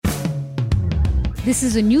This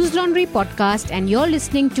is a News Laundry podcast, and you're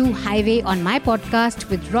listening to Highway on my podcast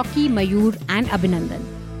with Rocky, Mayur, and Abhinandan.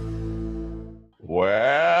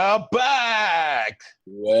 We're back.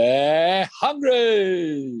 We're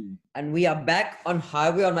hungry. And we are back on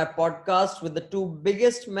Highway on my podcast with the two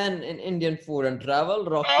biggest men in Indian food and travel,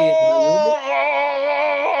 Rocky and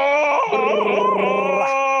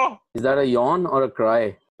Mayur. Is that a yawn or a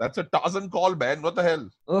cry? That's a Tarzan call, man. What the hell?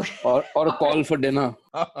 Okay. Or a call for dinner?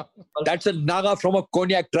 That's a Naga from a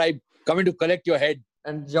Konyak tribe coming to collect your head.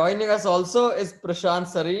 And joining us also is Prashant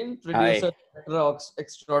Sareen, producer, director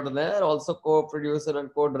extraordinaire, also co-producer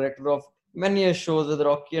and co-director of many shows with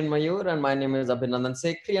Rocky and Mayur. And my name is Abhinandan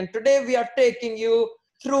Sekhri. And today we are taking you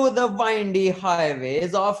through the windy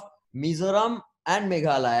highways of Mizoram and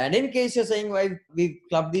Meghalaya. And in case you're saying why we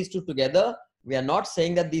clubbed these two together, we are not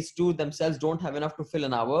saying that these two themselves don't have enough to fill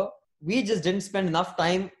an hour. We just didn't spend enough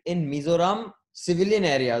time in Mizoram civilian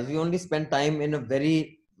areas. We only spent time in a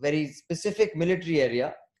very, very specific military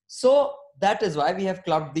area. So that is why we have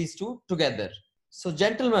clubbed these two together. So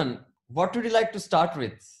gentlemen, what would you like to start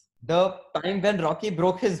with? The time when Rocky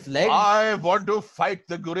broke his leg? I want to fight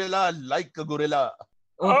the gorilla like a gorilla.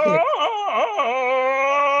 Okay.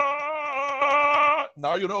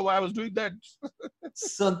 Now you know why I was doing that.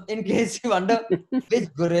 So in case you wonder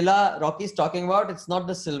which gorilla Rocky is talking about, it's not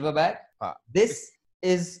the silverback. This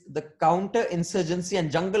is the counter-insurgency and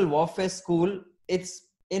jungle warfare school. It's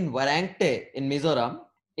in Warangte in Mizoram.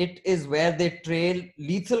 It is where they train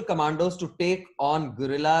lethal commandos to take on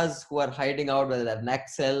guerrillas who are hiding out, whether they're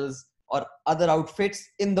Naxals or other outfits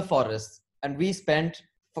in the forest. And we spent,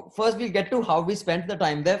 first we'll get to how we spent the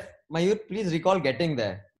time there. Mayur, please recall getting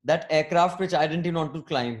there. That aircraft which I didn't even want to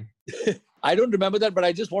climb. I don't remember that, but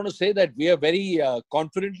I just want to say that we are very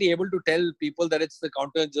confidently able to tell people that it's the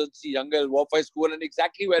counterinsurgency jungle warfare school and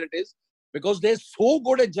exactly where it is. Because they're so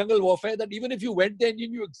good at jungle warfare that even if you went there and you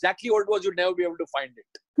knew exactly what it was, you'd never be able to find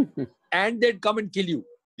it. And they'd come and kill you.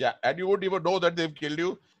 Yeah, and you wouldn't even know that they've killed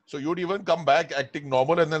you. So you'd even come back acting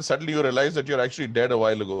normal and then suddenly you realize that you're actually dead a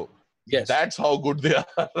while ago. Yes. That's how good they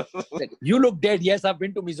are. You look dead. Yes, I've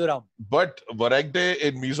been to Mizoram. But Warangte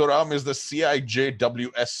in Mizoram is the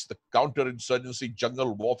CIJWS, the Counterinsurgency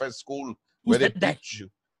Jungle Warfare School, where they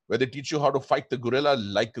teach you how to fight the gorilla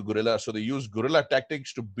like a gorilla. So they use gorilla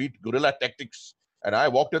tactics to beat gorilla tactics. And I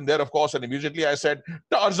walked in there, of course, and immediately I said,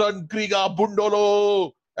 Tarzan, Kriga,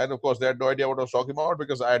 Bundolo. And of course, they had no idea what I was talking about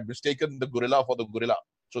because I had mistaken the gorilla for the gorilla.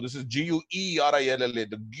 So this is Guerilla,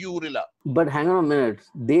 the gorilla. But hang on a minute.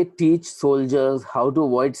 They teach soldiers how to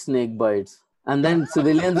avoid snake bites. And then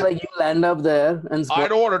civilians like you land up there and... I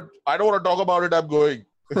don't want to talk about it. I'm going.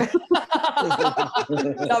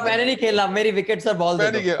 मैंने नहीं खेला, मेरी wickets are ball.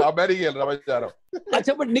 मैं नहीं खेल रहा, मैं जा रहा हूँ.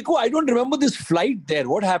 Achha, but Nico, I don't remember this flight there.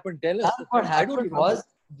 What happened? Tell us. What happened was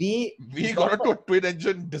we got into a twin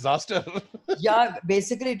engine disaster. Yeah,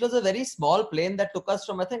 basically it was a very small plane that took us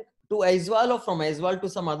from, I think, to Aizawl or from Aizawl to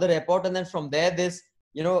some other airport, and then from there this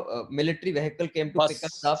military vehicle came to pick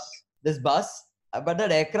us up, this bus. But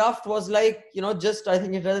that aircraft was like, just I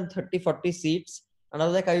think it had 30-40 seats, and I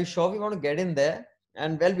was like, are you sure we want to get in there?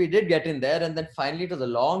 And well, we did get in there, and then finally it was a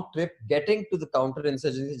long trip getting to the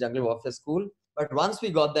counterinsurgency jungle warfare school. But once we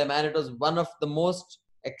got there, man, it was one of the most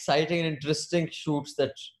exciting and interesting shoots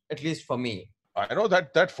that, at least for me. I know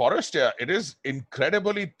that forest, yeah, it is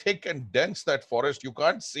incredibly thick and dense, that forest. You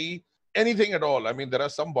can't see anything at all. I mean, there are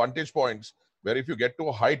some vantage points where if you get to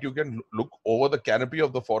a height, you can look over the canopy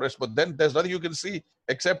of the forest, but then there's nothing you can see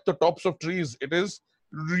except the tops of trees. It is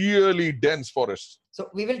really dense forest. So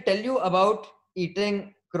we will tell you about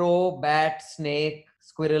eating crow, bat, snake,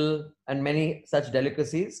 squirrel, and many such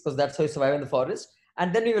delicacies, because that's how you survive in the forest.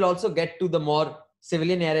 And then we will also get to the more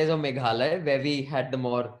civilian areas of Meghalaya, where we had the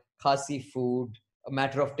more Khasi food, a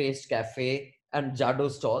matter of taste cafe, and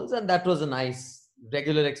Jado stalls. And that was a nice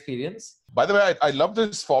regular experience. By the way, I love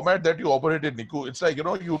this format that you operated, Niku. It's like, you're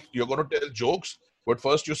going to tell jokes, but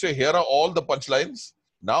first you say, here are all the punchlines.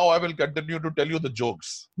 Now I will continue to tell you the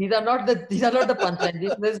jokes. These are not the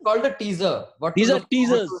punchlines. This is called a teaser. These are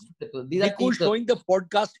teasers. These are teasers. Showing the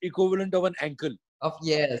podcast equivalent of an ankle. Of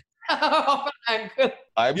an ankle.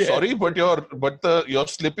 I'm sorry, but your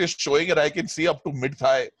slip is showing, and I can see up to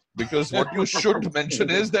mid-thigh. Because what you should mention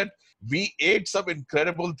is that we ate some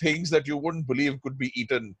incredible things that you wouldn't believe could be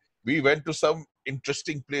eaten. We went to some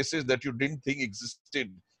interesting places that you didn't think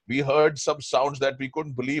existed. We heard some sounds that we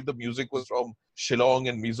couldn't believe the music was from Shillong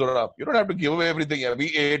and Mizoram. You don't have to give away everything.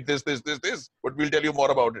 We ate this, but we'll tell you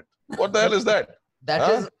more about it. What the hell is that?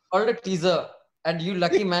 That is called a teaser. And you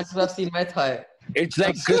lucky man should have seen my thigh. It's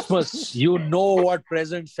like Christmas. You know what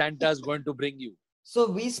present Santa is going to bring you. So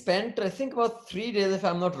we spent, I think, about 3 days, if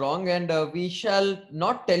I'm not wrong, and we shall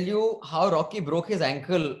not tell you how Rocky broke his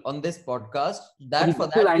ankle on this podcast. That He for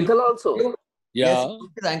broke his that, ankle also. yes, Yeah. he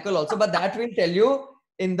broke his ankle also, but that we'll tell you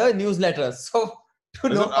in the newsletter. So to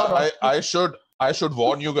know Listen, how I should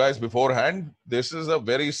warn you guys beforehand. This is a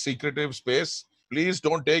very secretive space. Please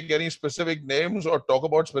don't take any specific names or talk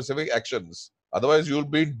about specific actions. Otherwise, you'll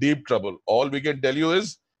be in deep trouble. All we can tell you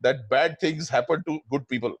is that bad things happen to good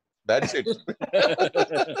people. That's it.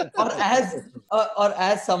 or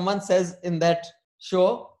as someone says in that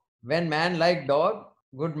show, when man like dog,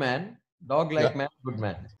 good man. Dog like Yeah. man, good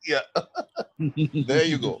man. Yeah. There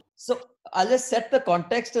you go. So I'll just set the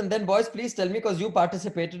context and then, boys, please tell me, because you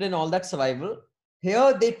participated in all that survival.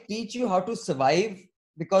 Here they teach you how to survive,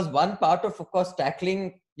 because one part of course,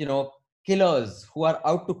 tackling, killers who are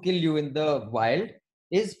out to kill you in the wild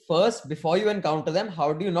is first, before you encounter them,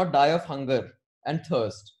 how do you not die of hunger and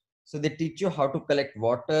thirst? So they teach you how to collect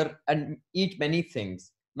water and eat many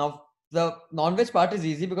things. Now, the non-veg part is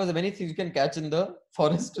easy because of many things you can catch in the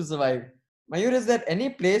forest to survive. Mayur, is there any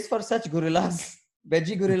place for such gorillas?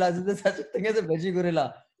 Veggie gorillas, is there such a thing as a veggie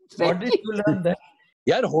gorilla? What did you learn there?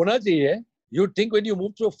 Yaar, hona chahiye. You'd think when you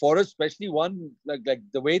move to a forest, especially one like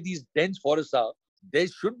the way these dense forests are, there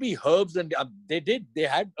should be herbs, and they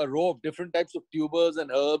had a row of different types of tubers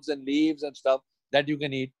and herbs and leaves and stuff that you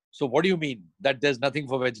can eat. So what do you mean that there's nothing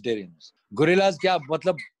for vegetarians? Gorillas kya?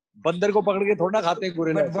 Matlab बंदर को पकड़ के थोड़ा ना खाते हैं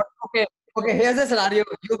gorillas. Okay, here's a scenario.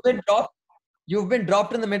 You've been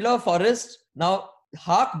dropped in the middle of a forest. Now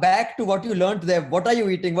hark back to what you learned there. What are you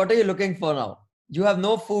eating? What are you looking for now? You have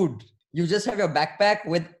no food. You just have your backpack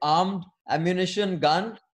with armed ammunition,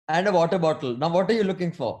 gun, and a water bottle. Now what are you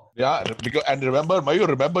looking for? Yeah, and remember, Mayur,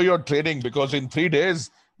 remember your training, because in 3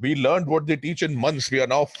 days we learned what they teach in months. We are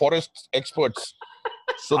now forest experts.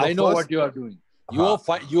 So I know what you are doing.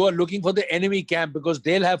 You are looking for the enemy camp because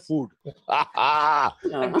they'll have food. Spot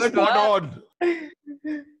on.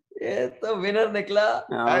 Yeah, the winner nikla.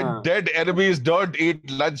 And dead enemies don't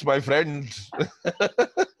eat lunch, my friend.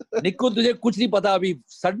 Nikku, तुझे कुछ नहीं पता अभी.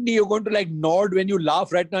 Suddenly you're going to like nod when you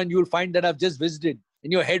laugh right now, and you'll find that I've just visited,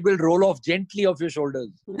 and your head will roll off gently off your shoulders.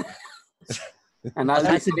 And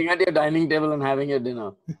I'll be sitting at your dining table and having your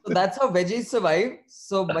dinner. So that's how veggies survive.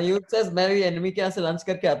 So Mayur says, मैं भी enemy के यहाँ से lunch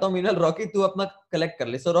करके आता हूँ. Meanwhile, Rocky, तू अपना collect कर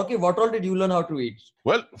ले. So Rocky, what all did you learn how to eat?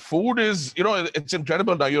 Well, food is, it's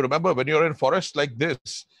incredible. Now, you remember when you're in forests like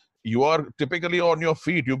this, you are typically on your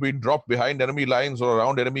feet. You've been dropped behind enemy lines or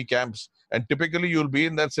around enemy camps. And typically you'll be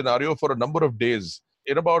in that scenario for a number of days.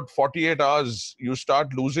 In about 48 hours, you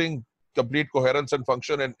start losing complete coherence and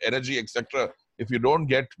function and energy, etc. if you don't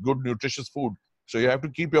get good nutritious food. So you have to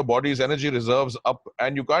keep your body's energy reserves up,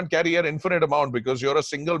 and you can't carry an infinite amount because you're a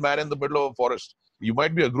single man in the middle of a forest. You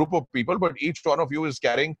might be a group of people, but each one of you is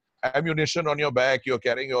carrying ammunition on your back. You're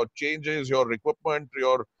carrying your changes, your equipment,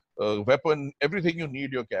 your weapon, everything you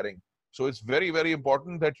need, you're carrying. So it's very, very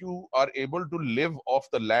important that you are able to live off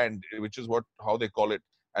the land, which is how they call it.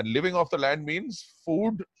 And living off the land means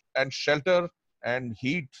food and shelter and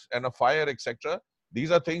heat and a fire, etc.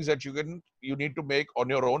 These are things that you need to make on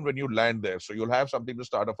your own when you land there. So you'll have something to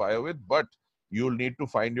start a fire with, but you'll need to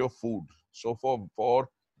find your food. So for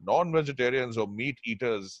non-vegetarians or meat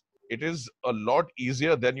eaters, it is a lot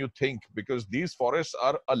easier than you think, because these forests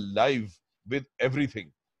are alive with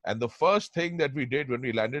everything. And the first thing that we did when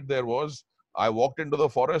we landed there was, I walked into the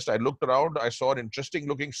forest, I looked around, I saw an interesting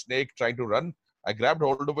looking snake trying to run. I grabbed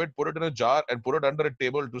hold of it, put it in a jar and put it under a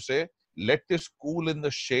table to say, let this cool in the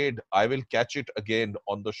shade. I will catch it again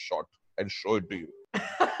on the shot and show it to you.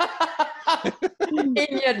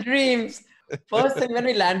 In your dreams. First thing when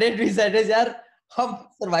we landed, we said, यार हम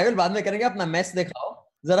survival बाद में करेंगे, अपना mess दिखाओ.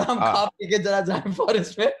 जरा हम खा पी के जरा जाएं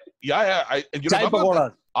forest में. Yeah. You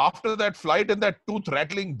remember after that flight and that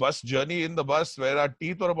tooth-rattling bus journey in the bus where our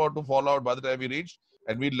teeth were about to fall out by the time we reached,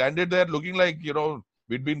 and we landed there looking like,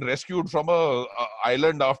 we'd been rescued from a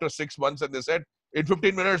island after 6 months, and they said, in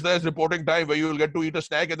 15 minutes, there's reporting time where you will get to eat a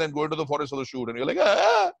snack and then go into the forest for the shoot. And you're like,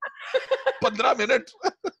 15 minutes.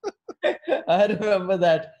 I remember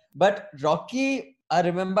that. But Rocky, I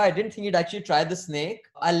remember I didn't think he'd actually try the snake.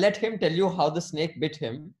 I'll let him tell you how the snake bit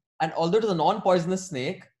him. And although it was a non-poisonous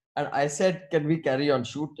snake, and I said, can we carry on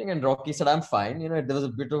shooting? And Rocky said, I'm fine. There was a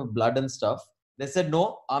bit of blood and stuff. They said,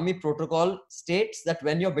 no, army protocol states that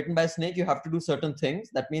when you're bitten by a snake, you have to do certain things.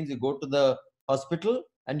 That means you go to the hospital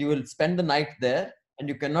and you will spend the night there and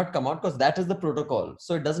you cannot come out, because that is the protocol.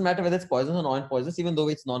 So it doesn't matter whether it's poisonous or non-poisonous, even though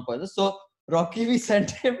it's non-poisonous. So Rocky, we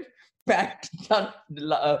sent him packed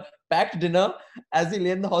dinner as he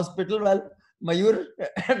lay in the hospital while Mayur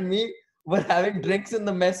and me were having drinks in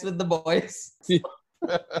the mess with the boys.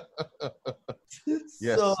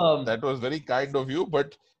 Yes, So, that was very kind of you.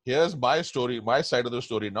 But here's my story, my side of the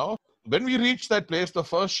story now. When we reached that place, the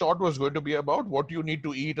first shot was going to be about what you need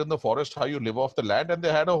to eat in the forest, how you live off the land. And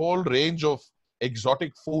they had a whole range of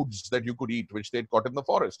exotic foods that you could eat, which they'd caught in the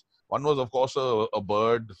forest. One was, of course, a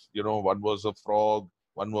bird, one was a frog,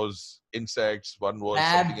 one was insects, one was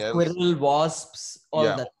crab, something else. squirrel, wasps, all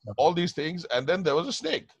Yeah, that stuff. all these things. And then there was a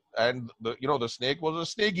snake. And the snake was a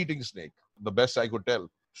snake-eating snake, the best I could tell.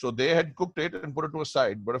 So they had cooked it and put it to a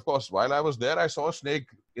side. But of course, while I was there, I saw a snake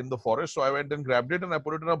in the forest. So I went and grabbed it and I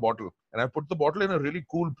put it in a bottle. And I put the bottle in a really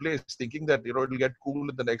cool place, thinking that, it'll get cool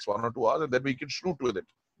in the next 1 or 2 hours and then we can shoot with it.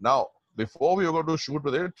 Now, before we were going to shoot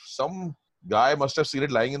with it, some guy must have seen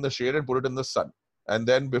it lying in the shade and put it in the sun. And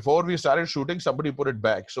then before we started shooting, somebody put it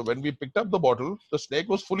back. So when we picked up the bottle, the snake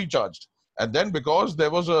was fully charged. And then because there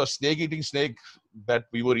was a snake-eating snake that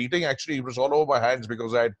we were eating, actually, it was all over my hands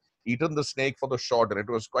because I had eaten the snake for the shot and it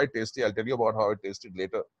was quite tasty. I'll tell you about how it tasted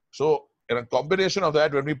later. So in a combination of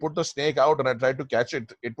that, when we put the snake out and I tried to catch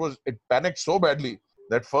it, it panicked so badly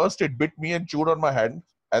that first it bit me and chewed on my hand.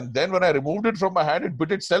 And then when I removed it from my hand, it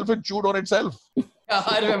bit itself and chewed on itself. Yeah,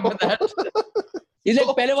 I remember that. He's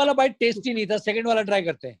like, पहले वाला bite tasty नहीं था, second वाला try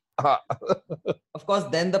करते हैं. Of course,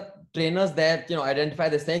 then the trainers there, identify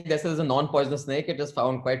the snake. This is a non-poisonous snake. It is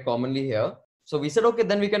found quite commonly here. So we said, okay,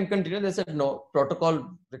 then we can continue. They said, no,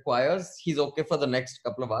 protocol requires he's okay for the next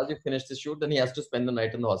couple of hours. You finish the shoot, then he has to spend the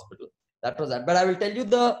night in the hospital. That was that. But I will tell you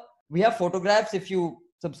we have photographs. If you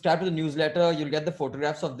subscribe to the newsletter, you'll get the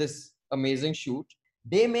photographs of this amazing shoot.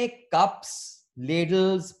 They make cups,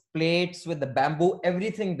 ladles, plates with the bamboo,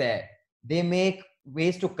 everything there. They make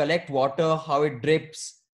ways to collect water, how it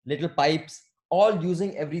drips, little pipes, all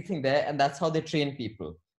using everything there. And that's how they train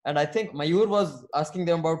people. And I think Mayur was asking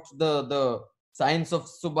them about the science of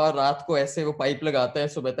subah raat ko aise wo pipe lagata hai,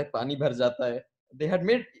 subah tak pani bhar jata hai. They had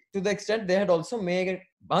made, to the extent, they had also made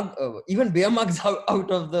even beer mugs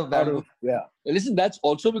out of the bamboo. Yeah. Listen, that's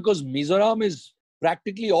also because Mizoram is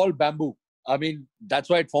practically all bamboo. I mean, that's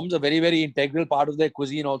why it forms a very, very integral part of their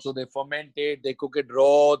cuisine also. They ferment it, they cook it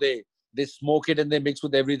raw, they smoke it and they mix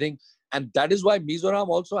with everything. And that is why Mizoram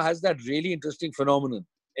also has that really interesting phenomenon.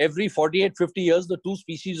 Every 48, 50 years, the two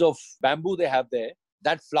species of bamboo they have there,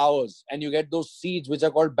 that flowers and you get those seeds which are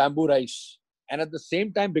called bamboo rice. And at the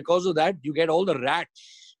same time, because of that, you get all the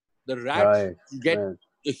rats. The rats, Right, you get right.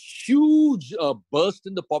 a huge burst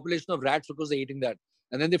in the population of rats because they're eating that.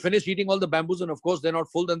 And then they finish eating all the bamboos and of course they're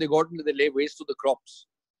not full, then they go out and they lay waste to the crops.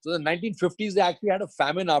 So in the 1950s, they actually had a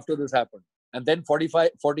famine after this happened. And then 45,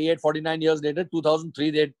 48, 49 years later,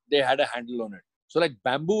 2003, they had a handle on it. So like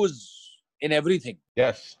bamboo is in everything.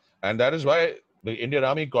 Yes. And that is why the Indian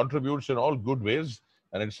Army contributes in all good ways.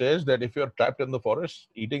 And it says that if you're trapped in the forest,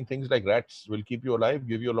 eating things like rats will keep you alive,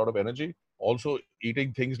 give you a lot of energy. Also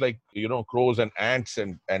eating things like, crows and ants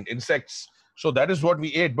and insects. So that is what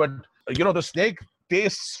we ate. But, the snake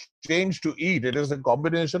tastes strange to eat. It is a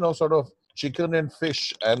combination of sort of chicken and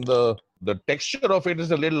fish. And the texture of it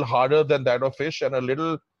is a little harder than that of fish and a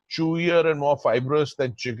little chewier and more fibrous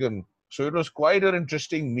than chicken. So it was quite an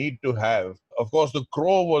interesting meat to have. Of course, the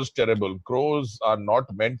crow was terrible. Crows are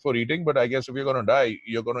not meant for eating, but I guess if you're going to die,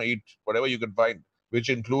 you're going to eat whatever you can find, which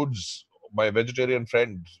includes my vegetarian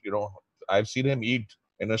friend. I've seen him eat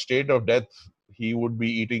in a state of death. He would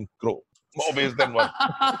be eating crow. More ways than one.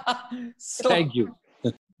 So, Thank you.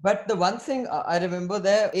 but the one thing I remember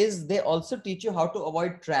there is they also teach you how to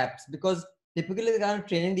avoid traps, because typically the kind of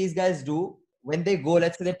training these guys do, when they go,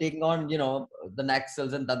 let's say they're taking on, the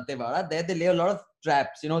Naxals and Dantewada, there they lay a lot of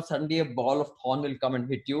traps. Suddenly a ball of thorn will come and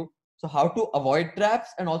hit you. So how to avoid traps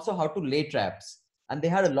and also how to lay traps. And they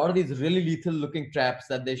had a lot of these really lethal looking traps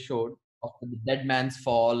that they showed of the dead man's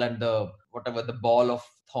fall and the ball of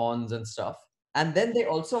thorns and stuff. And then they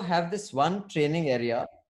also have this one training area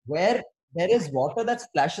where there is water that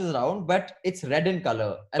splashes around, but it's red in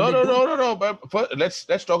color. And No. But first,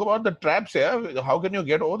 let's talk about the traps here. How can you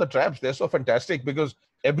get over the traps? They're so fantastic because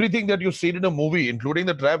everything that you've seen in a movie, including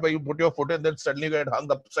the trap where you put your foot and then suddenly you get hung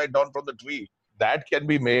upside down from the tree, that can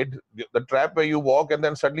be made. The trap where you walk and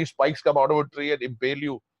then suddenly spikes come out of a tree and impale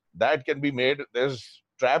you, that can be made. There's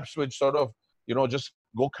traps which sort of, just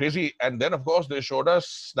go crazy. And then, of course, they showed us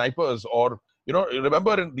snipers or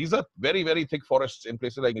remember, these are very, very thick forests in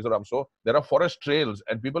places like Mizoram. So there are forest trails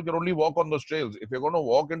and people can only walk on those trails. If you're going to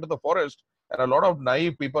walk into the forest, and a lot of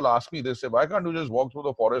naive people ask me, they say, why can't you just walk through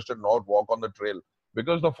the forest and not walk on the trail?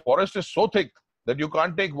 Because the forest is so thick that you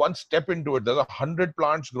can't take one step into it. There's 100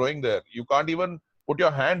 plants growing there. You can't even put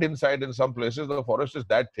your hand inside in some places. The forest is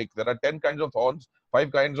that thick. There are 10 kinds of thorns,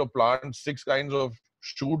 5 kinds of plants, 6 kinds of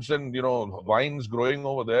shoots and, vines growing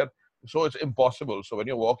over there. So it's impossible. So when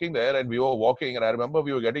you're walking there, and we were walking, and I remember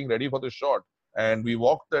we were getting ready for the shot, and we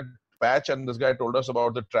walked that patch, and this guy told us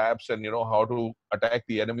about the traps and how to attack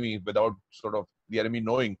the enemy without sort of the enemy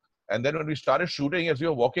knowing. And then when we started shooting, as we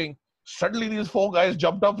were walking, suddenly these 4 guys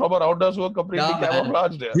jumped up from around us who were completely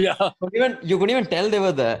camouflaged there. Yeah. You couldn't even tell they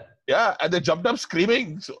were there. Yeah, and they jumped up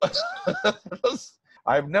screaming. So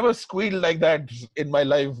I've never squealed like that in my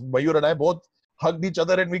life. Mayur and I both hugged each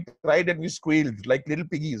other and we cried and we squealed like little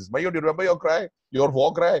piggies. Mayur, do you remember your cry? Your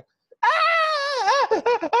war cry?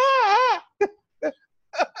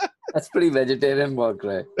 That's pretty vegetarian war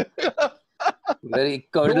cry. Very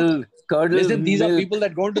curdled. Listen, these are milk, people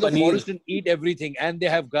that go into the paneer. forest and eat everything, and they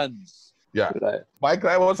have guns. Yeah. Right. My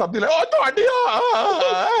cry was something like,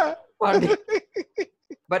 oh, Todiya!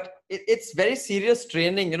 But it's very serious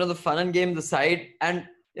training, the fun and game, the side. And,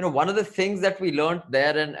 one of the things that we learned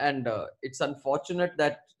there, and it's unfortunate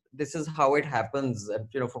that this is how it happens. And,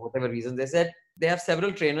 for whatever reason, they said they have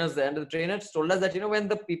several trainers there. And the trainers told us that, when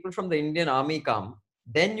the people from the Indian army come,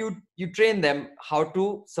 then you train them how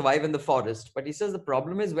to survive in the forest. But he says the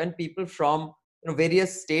problem is when people from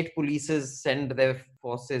various state polices send their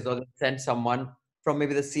forces, or they send someone from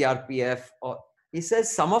maybe the CRPF, or he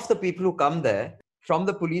says some of the people who come there from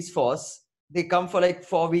the police force, they come for like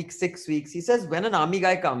 4 weeks, 6 weeks. He says when an army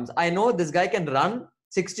guy comes, I know this guy can run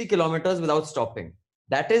 60 kilometers without stopping.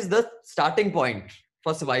 That is the starting point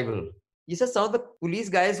for survival. He says some of the police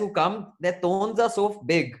guys who come, their tones are so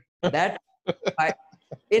big that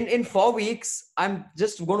in 4 weeks, I'm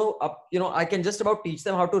just going to, I can just about teach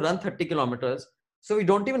them how to run 30 kilometers. So we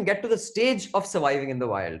don't even get to the stage of surviving in the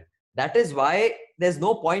wild. That is why there's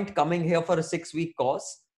no point coming here for a 6-week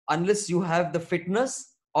course unless you have the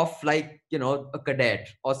fitness of like, a cadet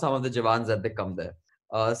or some of the Jawans that they come there.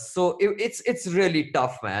 So it's really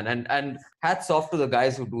tough, man. And hats off to the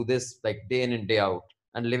guys who do this like day in and day out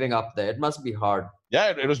and living up there. It must be hard. Yeah,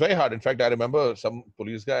 it was very hard. In fact, I remember some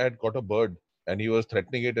police guy had caught a bird and he was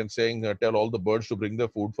threatening it and saying, tell all the birds to bring their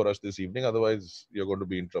food for us this evening. Otherwise, you're going to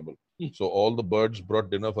be in trouble. So all the birds brought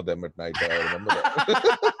dinner for them at night. I remember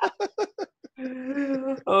that.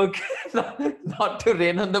 Okay, not to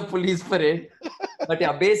rain on the police parade. But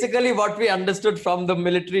yeah, basically what we understood from the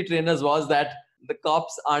military trainers was that the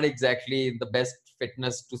cops aren't exactly the best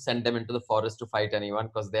fitness to send them into the forest to fight anyone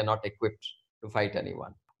because they're not equipped to fight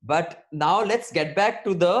anyone. But now let's get back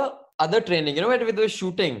to the other training, where we were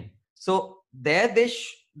shooting. So there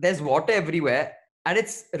there's water everywhere and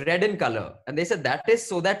it's red in color. And they said that is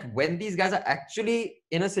so that when these guys are actually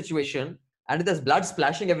in a situation and there's blood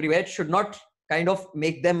splashing everywhere, it should not kind of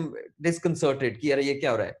make them disconcerted.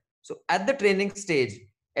 So at the training stage,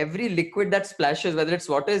 every liquid that splashes, whether it's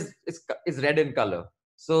water, is red in color.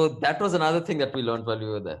 So that was another thing that we learned while we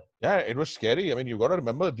were there. Yeah, it was scary. I mean, you've got to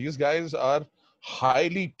remember, these guys are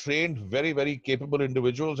highly trained, very, very capable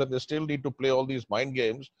individuals, and they still need to play all these mind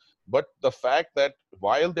games. But the fact that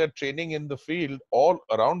while they're training in the field, all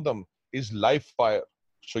around them is live fire.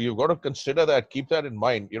 So you've got to consider that, keep that in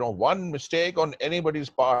mind. One mistake on anybody's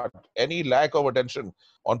part, any lack of attention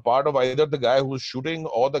on part of either the guy who's shooting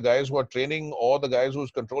or the guys who are training or the guys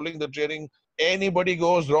who's controlling the training, anybody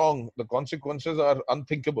goes wrong, the consequences are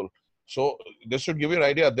unthinkable. So this should give you an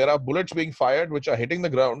idea. There are bullets being fired which are hitting the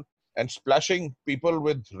ground and splashing people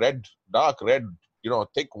with dark red,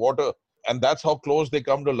 thick water. And that's how close they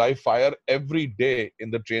come to live fire every day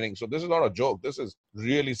in the training. So this is not a joke. This is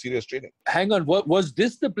really serious training. Hang on. Was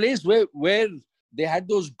this the place where they had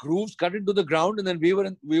those grooves cut into the ground, and then we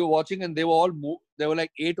were watching, and they were all there were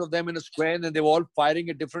like 8 of them in a square, and then they were all firing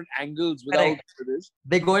at different angles without this.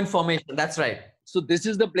 They go in formation. That's right. So this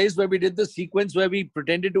is the place where we did the sequence where we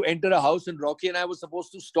pretended to enter a house, and Rocky and I were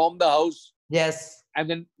supposed to storm the house. Yes. And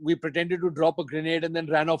then we pretended to drop a grenade and then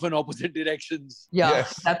ran off in opposite directions. Yeah,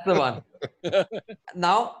 yes. That's the one.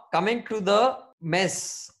 Now, coming to the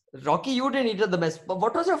mess. Rocky, you didn't eat at the mess. But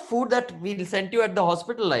what was your food that we sent you at the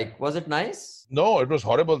hospital like? Was it nice? No, it was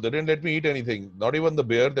horrible. They didn't let me eat anything. Not even the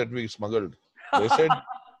beer that we smuggled. They said,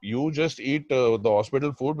 you just eat the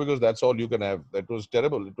hospital food because that's all you can have. That was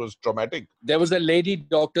terrible. It was traumatic. There was a lady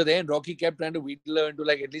doctor there, and Rocky kept trying to wheedle her into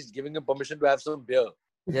like at least giving him permission to have some beer.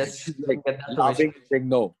 Yes. She's like laughing, saying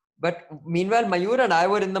no. But meanwhile, Mayur and I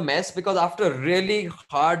were in the mess because after a really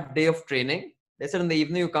hard day of training, they said in the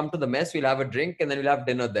evening, you come to the mess, we'll have a drink and then we'll have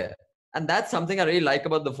dinner there. And that's something I really like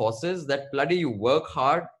about the forces, that bloody you work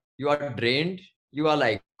hard, you are drained, you are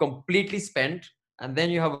like completely spent, and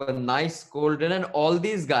then you have a nice cold dinner. And all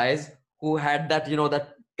these guys who had that,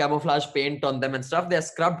 that camouflage paint on them and stuff, they're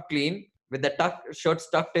scrubbed clean with their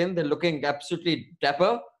shirts tucked in. They're looking absolutely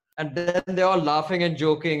dapper. And then they're all laughing and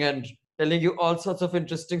joking and telling you all sorts of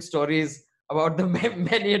interesting stories about the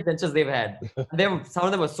many adventures they've had. Some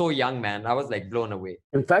of them were so young, man. I was like blown away.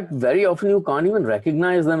 In fact, very often you can't even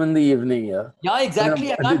recognize them in the evening. Yeah. Yeah,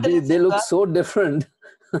 exactly. I They, can't tell they you look that. so different.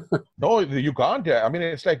 No, you can't. Yeah. I mean,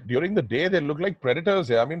 it's like during the day, they look like predators.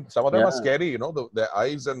 Yeah. I mean, some of them are Yeah. scary, you know, their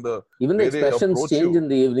eyes and the Even the way they expressions approach change you. in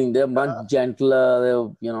the evening. They're much gentler.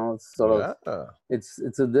 They're, sort of. Yeah.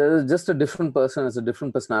 They're just a different person. It's a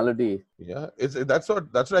different personality. Yeah, that's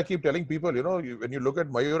what I keep telling people. You know, when you look at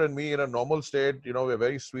Mayur and me in a normal state, you know, we're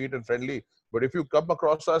very sweet and friendly. But if you come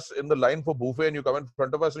across us in the line for buffet and you come in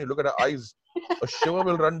front of us and you look at our eyes, a shiver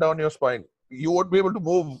will run down your spine. You won't be able to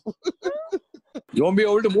move. You won't be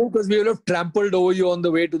able to move because we will have trampled over you on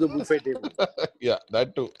the way to the buffet table. Yeah,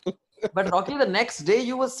 that too. But Rocky, the next day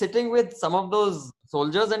you were sitting with some of those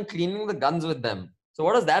soldiers and cleaning the guns with them. So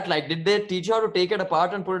what was that like? Did they teach you how to take it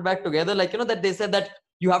apart and put it back together? Like, that they said that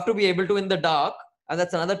you have to be able to in the dark. And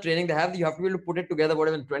that's another training they have. You have to be able to put it together,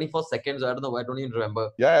 whatever, in 24 seconds. I don't know. I don't even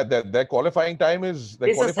remember. Yeah, their qualifying time is...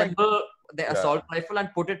 Disassemble the assault rifle and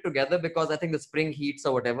put it together because I think the spring heats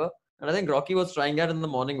or whatever. And I think Rocky was trying that in the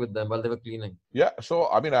morning with them while they were cleaning. Yeah, so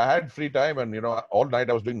I mean, I had free time and, all night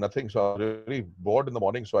I was doing nothing. So I was really bored in the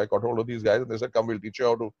morning. So I got hold of these guys and they said, come, we'll teach you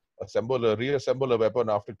how to reassemble a weapon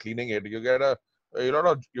after cleaning it. You got a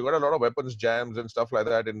lot of weapons jams and stuff like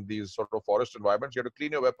that in these sort of forest environments. You have to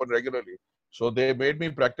clean your weapon regularly. So they made me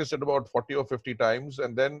practice it about 40 or 50 times.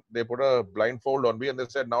 And then they put a blindfold on me and they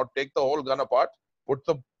said, now take the whole gun apart, put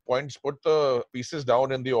the pieces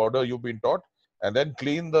down in the order you've been taught, and then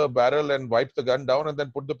clean the barrel and wipe the gun down and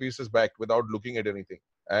then put the pieces back without looking at anything.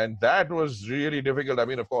 And that was really difficult. I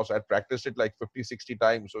mean, of course, I practiced it like 50, 60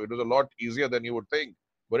 times. So it was a lot easier than you would think.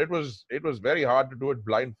 But it was very hard to do it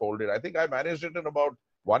blindfolded. I think I managed it in about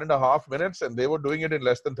 1.5 minutes and they were doing it in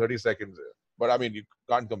less than 30 seconds. But I mean, you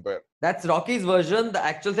can't compare. That's Rocky's version. The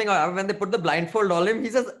actual thing, when they put the blindfold on him, he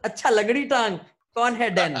says, "Acha lagdi tang, kaun hai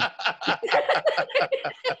den?"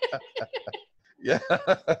 Yeah.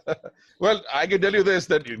 Well, I can tell you this,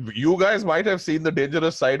 that you guys might have seen the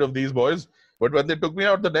dangerous side of these boys. But when they took me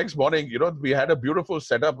out the next morning, we had a beautiful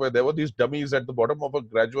setup where there were these dummies at the bottom of a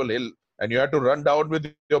gradual hill. And you had to run down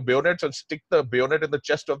with your bayonets and stick the bayonet in the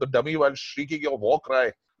chest of the dummy while shrieking your war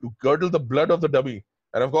cry to curdle the blood of the dummy.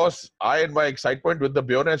 And of course, I, in my excitement with the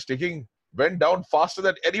bayonet sticking, went down faster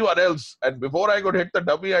than anyone else. And before I could hit the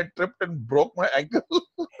dummy, I tripped and broke my ankle.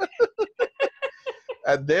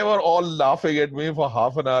 And they were all laughing at me for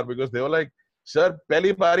half an hour because they were like, "Sir,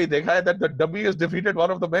 pehli bari dekha hai that the dummy has defeated one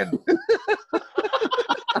of the men."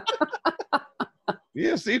 We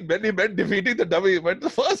have seen many men defeating the dummy, but the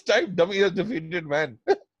first time dummy has defeated man.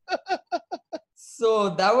 So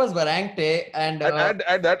that was Varangte, and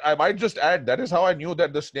that I might just add, that is how I knew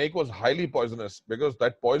that the snake was highly poisonous, because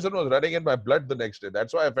that poison was running in my blood the next day.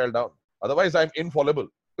 That's why I fell down. Otherwise, I'm infallible.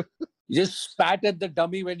 You just spat at the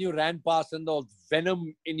dummy when you ran past, and the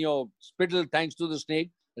venom in your spittle, thanks to the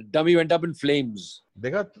snake, the dummy went up in flames.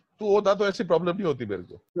 देखा तू होता तो ऐसी problem नहीं होती मेरे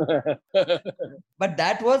को. But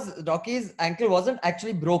that was Rocky's ankle wasn't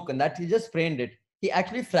actually broken. That he just sprained it. He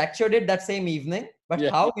actually fractured it that same evening. But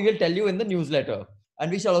how, we will tell you in the newsletter.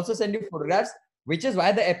 And we shall also send you photographs, which is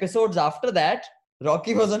why the episodes after that,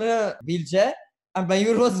 Rocky was on a wheelchair and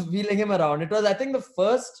Mayur was wheeling him around. It was, I think, the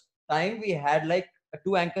first time we had like a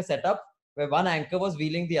 2-anchor setup where one anchor was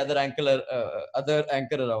wheeling the other anchor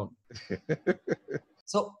around.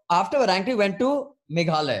 So after Varangte, we went to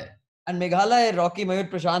Meghalaya. And Meghalaya, Rocky, Mayur,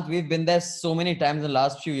 Prashant, we've been there so many times in the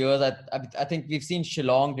last few years. I think we've seen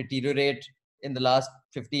Shillong deteriorate in the last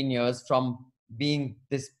 15 years from being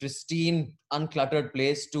this pristine, uncluttered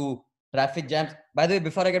place to traffic jams. By the way,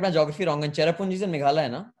 before I get my geography wrong, and Cherrapunji is in Meghalaya,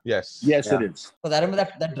 no? Yes. Yes, it is. Because I remember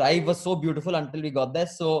that drive was so beautiful until we got there.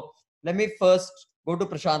 So let me first go to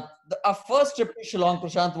Prashant. Our first trip to Shillong,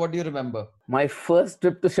 Prashant, what do you remember? My first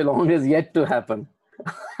trip to Shillong is yet to happen.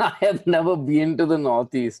 I have never been to the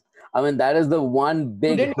Northeast. I mean, that is the one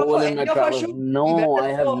big hole in my travels. No, I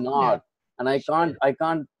have not. And I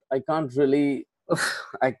can't really,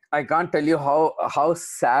 I can't tell you how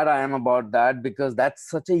sad I am about that, because that's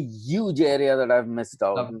such a huge area that I've missed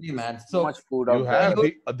out. Lovely, man. So much food out there.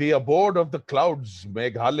 You have the abode of the clouds,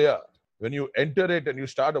 Meghalaya. When you enter it and you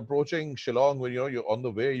start approaching Shillong, when you're on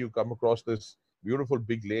the way, you come across this beautiful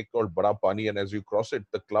big lake called Bada Pani, and as you cross it,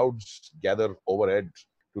 the clouds gather overhead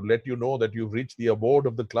to let you know that you've reached the abode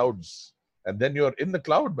of the clouds. And then you're in the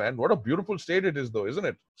cloud, man. What a beautiful state it is, though, isn't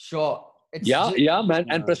it? Sure. Yeah, man.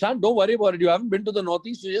 And Prashant, don't worry about it. You haven't been to the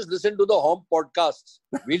Northeast. You just listen to the Home podcasts.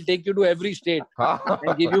 We'll take you to every state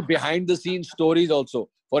and give you behind-the-scenes stories also.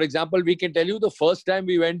 For example, we can tell you the first time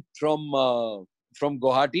we went from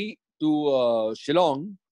Guwahati to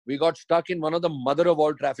Shillong, we got stuck in one of the mother of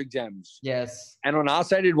all traffic jams. Yes. And on our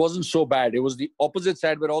side, it wasn't so bad. It was the opposite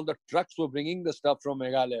side where all the trucks were bringing the stuff from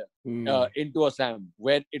Meghalaya into Assam,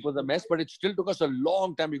 where it was a mess, but it still took us a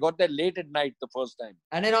long time. We got there late at night the first time.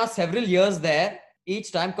 And in our several years there,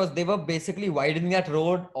 each time, because they were basically widening that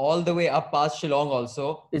road all the way up past Shillong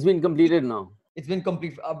also. It's been completed now. It's been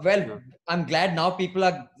complete. I'm glad now people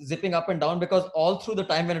are zipping up and down, because all through the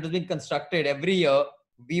time when it was being constructed, every year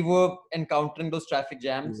we were encountering those traffic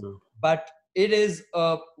jams. But it is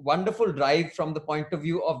a wonderful drive from the point of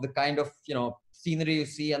view of the kind of, scenery you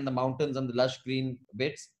see and the mountains and the lush green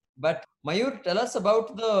bits. But Mayur, tell us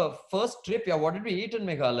about the first trip. Yeah, what did we eat in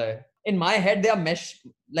Meghalaya? In my head, they are mesh,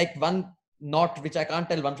 like one knot, which I can't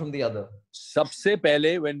tell one from the other. Sabse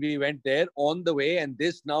pehle, when we went there on the way, and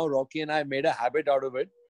this now Rocky and I made a habit out of it,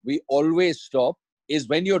 we always stop, is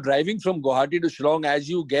when you're driving from Guwahati to Shillong, as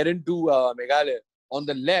you get into Meghalaya, on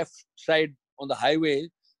the left side on the highway,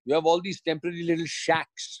 you have all these temporary little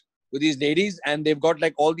shacks with these ladies, and they've got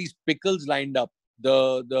like all these pickles lined up.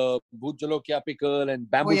 The bhoot jalokia pickle and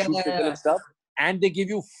bamboo shoot pickle and stuff. And they give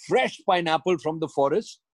you fresh pineapple from the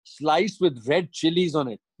forest, sliced with red chilies on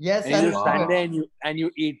it. Yes, and you stand there and you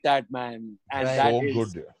eat that, man. And that so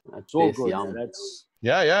is good. So good. Yum.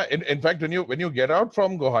 Yeah. In fact, when you get out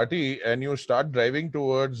from Guwahati and you start driving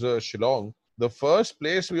towards Shillong, the first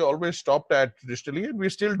place we always stopped at traditionally, and we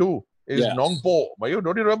still do, is Nongpo. Mayur,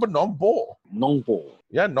 don't you remember Nongpo? Nongpo.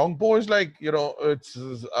 Yeah, Nongpo is like, it's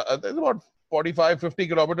about 45-50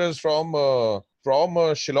 kilometers from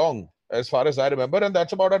Shillong, as far as I remember, and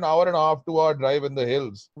that's about an hour and a half, 2 hour drive in the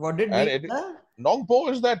hills. What did we eat there?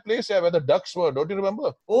 Nongpo is that place where the ducks were. Don't you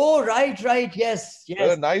remember? Oh, right. Yes.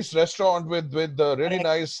 A nice restaurant with really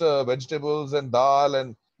nice vegetables and dal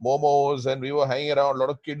and momos, and we were hanging around, a lot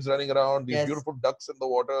of kids running around, these beautiful ducks in the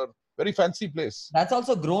water. Very fancy place. That's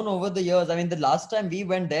also grown over the years. I mean, the last time we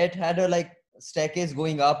went there, it had a staircase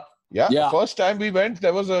going up. Yeah. First time we went,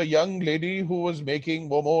 there was a young lady who was making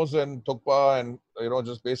momos and thukpa and,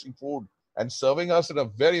 just basic food and serving us in a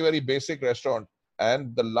very, very basic restaurant.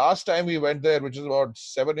 And the last time we went there, which is about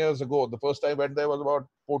 7 years ago, the first time I went there was about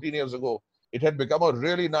 14 years ago. It had become a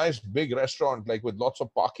really nice big restaurant, like with lots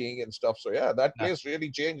of parking and stuff. So yeah, that place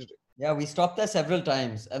really changed. Yeah, we stopped there several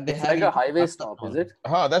times, and they have like a highway stop, is it?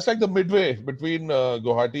 That's like the midway between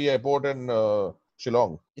Guwahati Airport and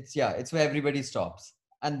Shillong. It's where everybody stops.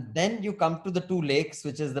 And then you come to the two lakes,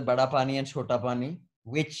 which is the Bada Pani and Chota Pani,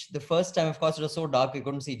 which the first time, of course, it was so dark we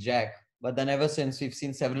couldn't see Jack. But then ever since, we've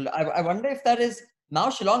seen several. I wonder if that is. Now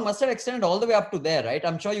Shillong must have extended all the way up to there, right?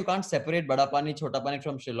 I'm sure you can't separate Bada Pani, Chota Pani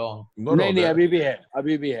from Shillong. No, abhi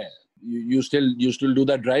bhi hai. You still do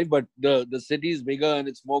that drive, but the city is bigger and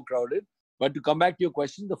it's more crowded. But to come back to your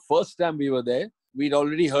question, the first time we were there, we'd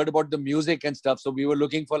already heard about the music and stuff. So we were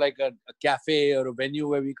looking for like a cafe or a venue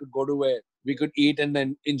where we could go to, where we could eat and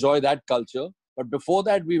then enjoy that culture. But before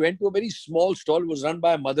that, we went to a very small stall. It was run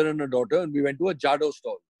by a mother and a daughter, and we went to a Jado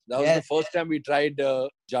stall. That was the first time we tried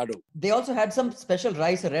Jado. They also had some special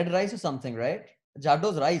rice, a red rice or something, right?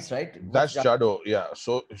 Jado's rice, right? That's Jado, yeah.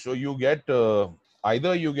 So you get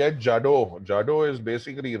either you get Jado. Jado is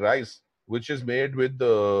basically rice, which is made with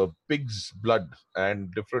the pig's blood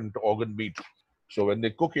and different organ meat. So when they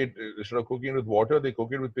cook it, instead of cooking it with water, they cook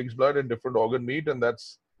it with pig's blood and different organ meat, and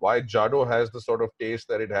that's why Jado has the sort of taste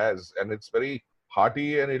that it has. And it's very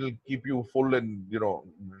hearty, and it'll keep you full and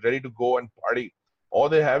ready to go and party. Or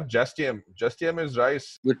they have Jastiam. Jastiam is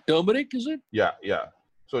rice. With turmeric, is it? Yeah.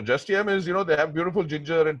 So Jastiam is, they have beautiful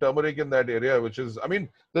ginger and turmeric in that area, which is,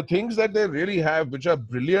 the things that they really have, which are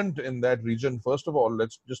brilliant in that region. First of all,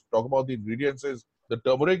 let's just talk about the ingredients. Is the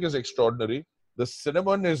turmeric is extraordinary. The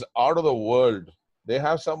cinnamon is out of the world. They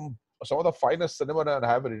have some of the finest cinnamon I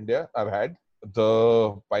have in India. I've had.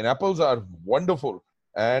 The pineapples are wonderful.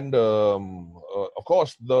 And of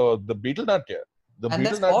course, the betel nut here. And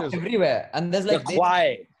there's pork everywhere. And there's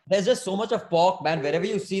there's just so much of pork, man. Wherever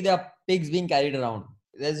you see, there are pigs being carried around.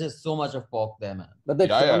 There's just so much of pork there, man. But the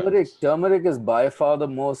turmeric is by far the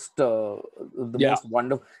most most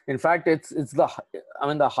wonderful. In fact, it's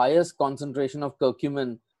the highest concentration of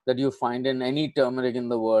curcumin that you find in any turmeric in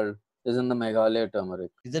the world is in the Meghalaya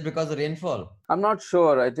turmeric. Is it because of rainfall? I'm not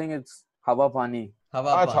sure. I think it's Hawa Pani.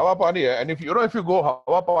 It's Hawa Pani. And if you go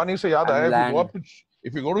Hawa Pani se yaad aaya,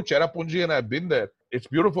 if you go to Cherrapunji, and I've been there, it's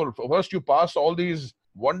beautiful. First, you pass all these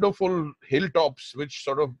wonderful hilltops, which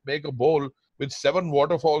sort of make a bowl with 7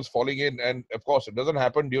 waterfalls falling in. And of course, it doesn't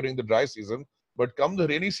happen during the dry season. But come the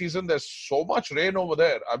rainy season, there's so much rain over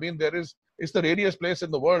there. It's the rainiest place in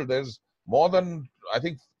the world. There's more than, I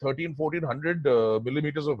think, 1,400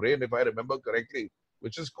 millimeters of rain, if I remember correctly,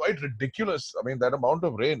 which is quite ridiculous. That amount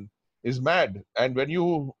of rain. is mad. And when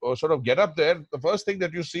you sort of get up there, the first thing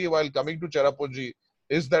that you see while coming to Cherrapunji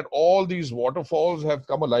is that all these waterfalls have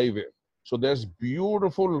come alive here. So there's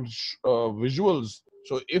beautiful visuals.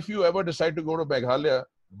 So if you ever decide to go to Meghalaya,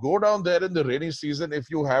 go down there in the rainy season if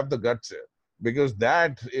you have the guts here, because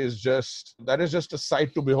that is just a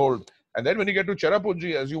sight to behold. And then when you get to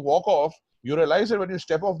Cherrapunji, as you walk off, you realize that when you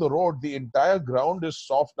step off the road, the entire ground is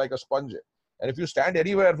soft like a sponge. And if you stand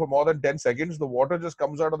anywhere for more than 10 seconds, the water just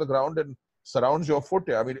comes out of the ground and surrounds your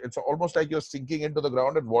foot. I mean, it's almost like you're sinking into the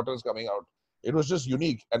ground and water is coming out. It was just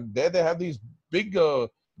unique. And there they have these big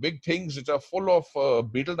things which are full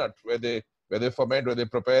of betel nut, where they ferment, where they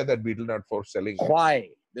prepare that betel nut for selling. Kwai.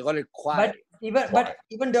 They call it kwai. But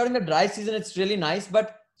even during the dry season, it's really nice.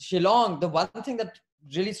 But Shillong, the one thing that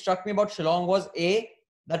really struck me about Shillong was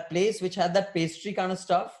that place which had that pastry kind of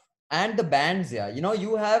stuff, and the bands. Yeah,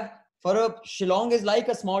 you have, Shillong is like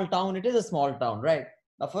a small town. It is a small town, right?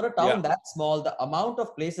 Now, for a town that small, the amount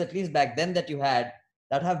of places, at least back then, that you had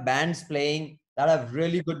that have bands playing, that have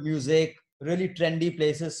really good music, really trendy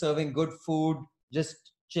places serving good food, just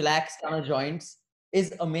chillax kind of joints,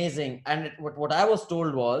 is amazing. And what I was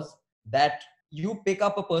told was that you pick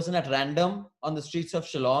up a person at random on the streets of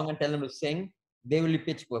Shillong and tell them to sing, they will be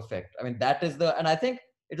pitch perfect. I mean, that is and I think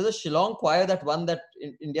it was a Shillong choir that won that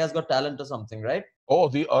India's Got Talent or something, right? Oh,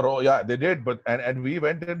 the Aroha, yeah, they did. But and we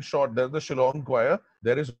went in short. There's the Shillong choir.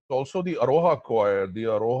 There is also the Aroha choir. The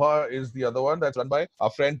Aroha is the other one that's run by our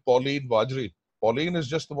friend Pauline Vajri. Pauline is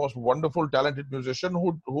just the most wonderful, talented musician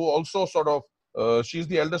who also sort of, she's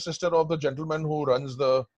the elder sister of the gentleman who runs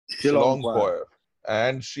the Shillong choir.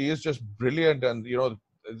 And she is just brilliant. And,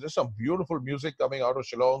 there's just some beautiful music coming out of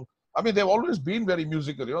Shillong. I mean, they've always been very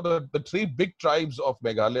musical. The three big tribes of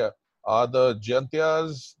Meghalaya are the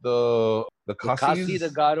Jaintias, the Khasis, the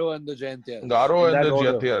Garo, and the Jaintias. Garo and the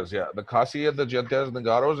Jaintias, yeah. The Khasi and the Jaintias and the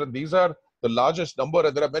Garos. And these are the largest number.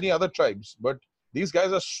 And there are many other tribes. But these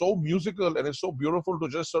guys are so musical, and it's so beautiful to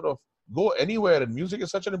just sort of go anywhere. And music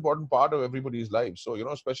is such an important part of everybody's life. So,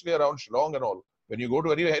 especially around Shillong and all, when you go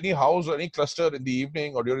to any house or any cluster in the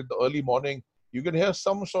evening or during the early morning, you can hear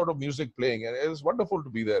some sort of music playing, and it's wonderful to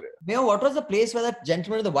be there. What was the place where that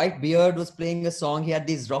gentleman with the white beard was playing a song? He had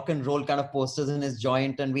these rock and roll kind of posters in his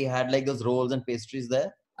joint, and we had like those rolls and pastries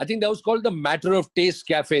there. I think that was called the Matter of Taste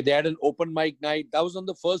Cafe. They had an open mic night. That was on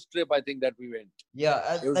the first trip, I think, that we went.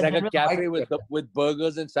 Yeah. It was like a cafe with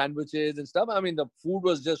burgers and sandwiches and stuff. I mean, the food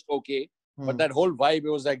was just okay. But that whole vibe, it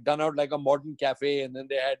was like done out like a modern cafe. And then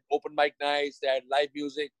they had open mic nights. They had live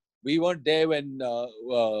music. We weren't there when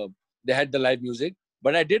they had the live music.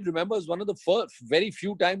 But I did remember it was one of the first, very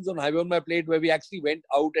few times on Highway on My Plate where we actually went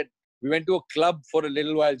out and we went to a club for a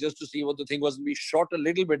little while just to see what the thing was. And we shot a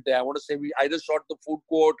little bit there. I want to say we either shot the food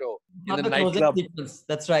court or in the nightclub.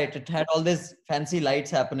 That's right. It had all these fancy lights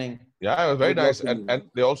happening. Yeah, it was very nice. And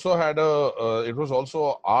they also had it was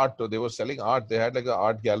also art. They were selling art. They had like an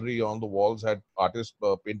art gallery on the walls, had artist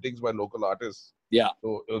paintings by local artists. Yeah.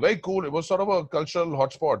 So it was very cool. It was sort of a cultural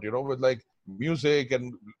hotspot, with like music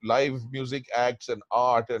and live music acts and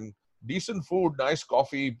art and decent food, nice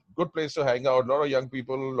coffee, good place to hang out, a lot of young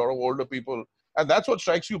people, a lot of older people. And that's what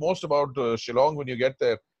strikes you most about Shillong when you get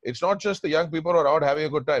there. It's not just the young people who are out having a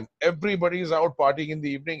good time. Everybody's out partying in the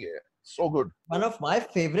evening here. So good. One of my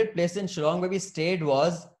favorite places in Shillong where we stayed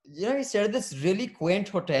was, we stayed at this really quaint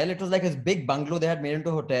hotel. It was like this big bungalow they had made into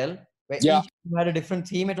a hotel where each had a different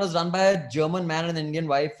theme. It was run by a German man and an Indian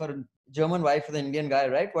wife, or German wife with an Indian guy,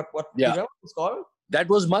 right? What was called? That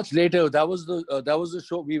was much later. That was the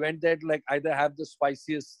show. We went there to like either have the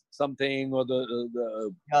spiciest something or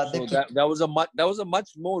that was a much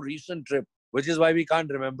more recent trip, which is why we can't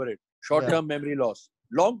remember it. Short-term memory loss.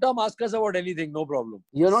 Long-term, ask us about anything, no problem.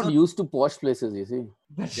 You're not used to posh places, you see.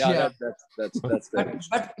 That's that.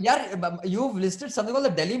 But you've listed something called the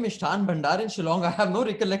Delhi Mishtan Bhandar in Shillong. I have no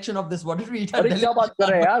recollection of this. What did we eat at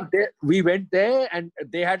Delhi? We went there and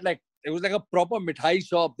they had like, it was like a proper mithai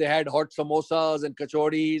shop. They had hot samosas and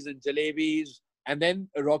kachoris and jalebis. And then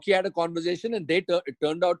Rocky had a conversation and it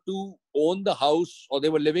turned out to own the house, or they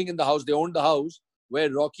were living in the house. They owned the house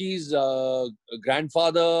where Rocky's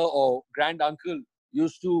grandfather or grand uncle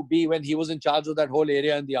used to be when he was in charge of that whole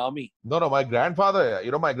area in the army. No, my grandfather,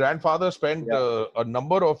 spent a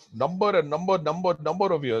number of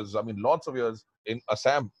years, I mean, lots of years in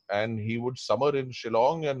Assam, and he would summer in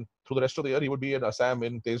Shillong, and through the rest of the year, he would be in Assam,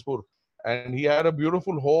 in Tezpur. And he had a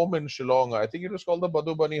beautiful home in Shillong. I think it was called the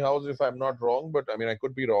Madhubani House, if I'm not wrong, but I mean, I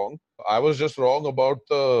could be wrong. I was just wrong about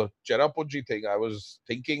the Cherrapunji thing. I was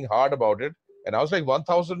thinking hard about it. And I was like,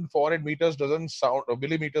 1,400 meters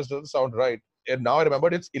millimeters doesn't sound right. and now I remember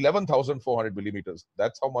it's 11,400 millimeters.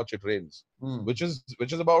 That's how much it rains, which is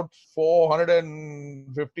about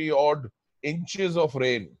 450 odd inches of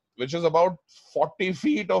rain, which is about 40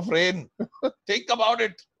 feet of rain. Think about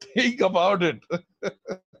it. Think about it.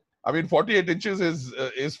 I mean, 48 inches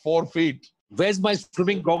is 4 feet. Where's my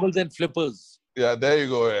swimming goggles and flippers? Yeah, there you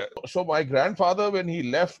go. Yeah. So my grandfather, when he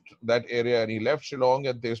left that area and he left Shillong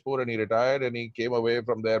and Tezpur and he retired and he came away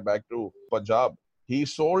from there back to Punjab, he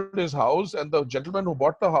sold his house, and the gentleman who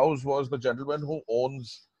bought the house was the gentleman who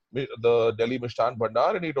owns the Delhi Mishtan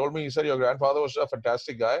Bhandar. And he told me, he said, your grandfather was a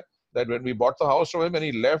fantastic guy, that when we bought the house from him and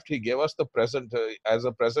he left, he gave us the present. As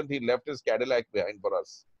a present, he left his Cadillac behind for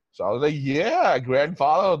us. So I was like, yeah,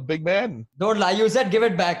 grandfather, big man. Don't lie. You said give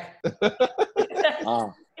it back.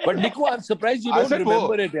 But Niku, I'm surprised you don't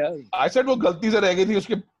remember it. Yeah. I said वो गलती से रह गई थी,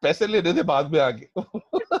 उसके पैसे लेने थे बाद में आके.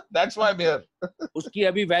 That's why I'm here. उसकी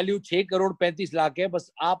अभी वैल्यू 6 करोड़ 35 लाख है, बस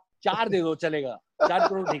आप 4 दे दो चलेगा. 4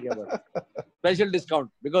 करोड़ ठीक है बस. Special discount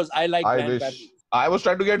because I like grandparents. I was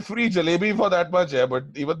trying to get free jalebi for that much, yeah, but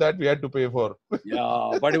even that we had to pay for.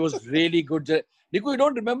 Yeah, but it was really good. Niku, you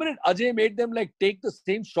don't remember it? Ajay made them like take the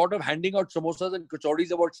same shot of handing out samosas and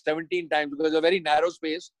kachoris about 17 times because it's a very narrow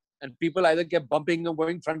space and people either kept bumping him,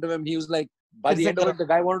 going in front of him. He was like, by the end of it, the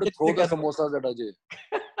guy wanted to throw the samosas at Ajay.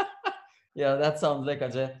 Yeah, that sounds like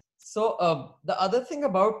Ajay. So the other thing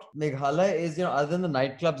about Meghalaya is, other than the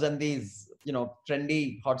nightclubs and these,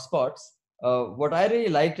 trendy hotspots, what I really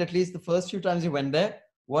liked, at least the first few times you went there,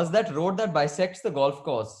 was that road that bisects the golf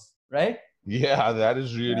course, right? Yeah, that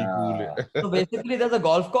is really cool. So basically, there's a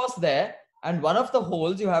golf course there, and one of the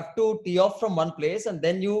holes you have to tee off from one place, and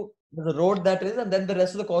then there's a road that is, and then the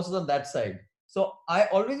rest of the course is on that side. So I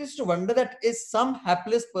always used to wonder that is some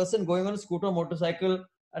hapless person going on a scooter or motorcycle,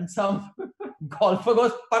 and some golfer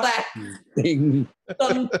goes patak.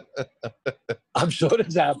 I'm sure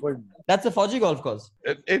it's happened. That's a Fauji golf course.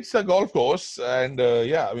 It's a golf course, and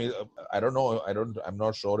yeah, I mean, I don't know. I'm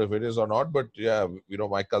not sure if it is or not, but yeah,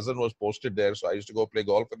 my cousin was posted there, so I used to go play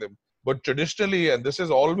golf with him. But traditionally, and this is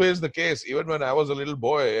always the case, even when I was a little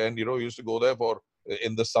boy, and used to go there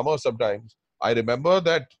in the summer sometimes. I remember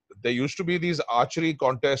that there used to be these archery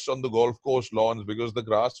contests on the golf course lawns because the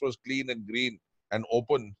grass was clean and green and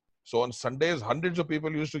open. So on Sundays, hundreds of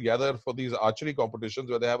people used to gather for these archery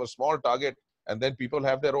competitions where they have a small target and then people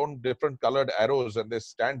have their own different colored arrows and they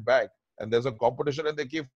stand back and there's a competition and they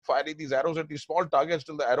keep firing these arrows at these small targets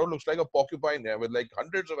till the arrow looks like a porcupine with like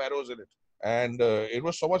hundreds of arrows in it. And it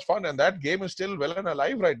was so much fun. And that game is still well and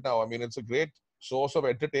alive right now. I mean, it's a great source of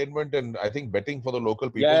entertainment and I think betting for the local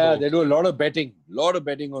people. Yeah, they do a lot of betting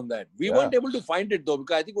on that. We weren't able to find it though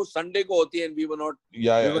because I think it was Sunday ko hoti and we were not.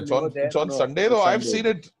 Yeah, it's on Sunday though. I've seen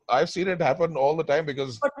it happen all the time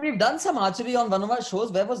because. But we've done some archery on one of our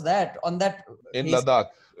shows. Where was that? On that. In Ladakh.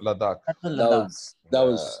 That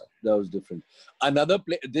was different. Another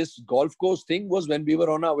this golf course thing was when we were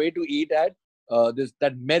on our way to eat at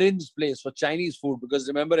that Merin's place for Chinese food because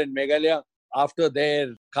remember in Meghalaya. After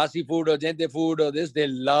their Khasi food or Jente food or this, they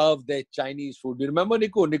love their Chinese food. Do you remember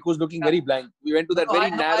Niku? Niku's looking very blank. We went to that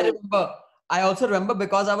very narrow. I remember. I also remember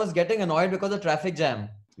because I was getting annoyed because of traffic jam.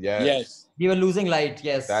 Yes. We were losing light.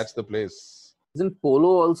 Yes. That's the place. Isn't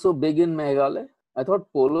polo also big in Meghalaya? I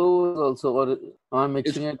thought polo was also, or I'm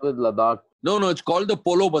mixing it with Ladakh. No, it's called the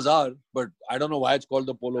Polo Bazaar, but I don't know why it's called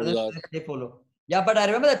the Polo Bazaar. Yeah, but I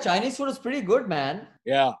remember that Chinese food is pretty good, man.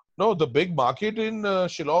 Yeah. No, the big market in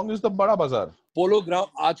Shillong is the Bada Bazaar. Polo ground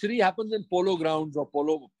archery happens in polo grounds or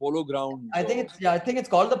polo grounds. I think it's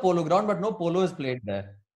called the polo ground, but no polo is played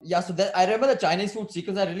there. Yeah, so I remember the Chinese food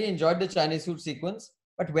sequence. I really enjoyed the Chinese food sequence.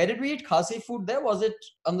 But where did we eat Khasi food there? Was it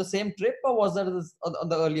on the same trip or was that on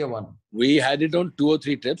the earlier one? We had it on 2 or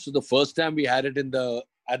 3 trips. So the first time we had it at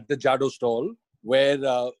the Jado stall where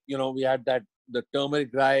we had the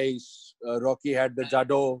turmeric rice. Rocky had the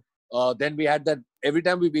Jado. Then we had that every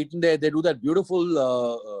time we've eaten there, they do that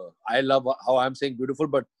beautiful, I love how I'm saying beautiful,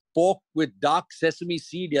 but pork with dark sesame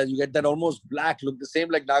seed. Yeah, you get that almost black, look the same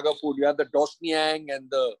like Naga food. You have the Dosniang and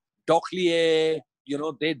the Doklie.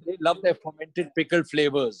 They love their fermented pickled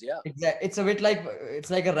flavors. Yeah. Exactly. It's a bit like,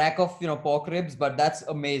 it's like a rack of, pork ribs, but that's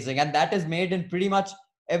amazing. And that is made in pretty much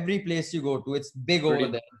every place you go to. It's big over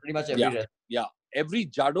there. Pretty much every restaurant. Yeah. Every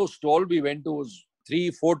Jado stall we went to was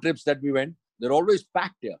 3-4 trips that we went. They're always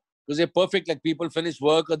packed here. Because they're perfect, like people finish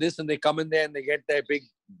work or this and they come in there and they get their big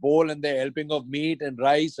bowl and they're helping of meat and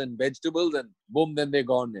rice and vegetables and boom, then they're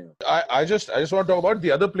gone there. I just want to talk about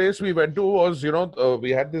the other place we went to was,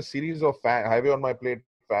 we had this series of Highway on My Plate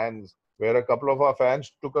fans where a couple of our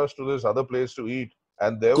fans took us to this other place to eat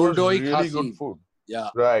and there was really good food. Yeah.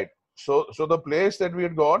 Right. So the place that we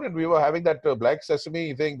had gone and we were having that black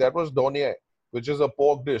sesame thing, that was Donier. which is a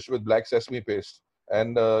pork dish with black sesame paste.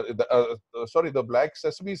 And the black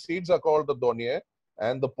sesame seeds are called the doniye,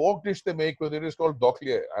 and the pork dish they make with it is called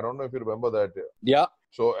dokliye. I don't know if you remember that. Yeah.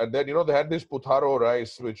 So, and then, they had this putharo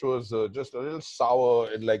rice, which was just a little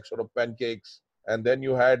sour in like sort of pancakes. And then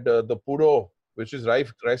you had the puro, which is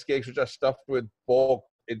rice cakes, which are stuffed with pork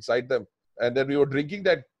inside them. And then we were drinking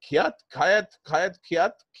that khyat,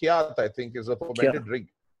 I think, is a fermented drink,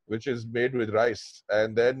 which is made with rice.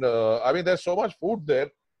 And then, there's so much food there.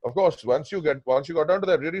 Of course, once you got down to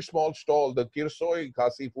that really small stall, the Kirsoi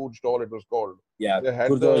Khasi food stall, it was called. Yeah. They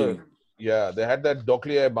had they had that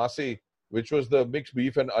dokliye masi, which was the mixed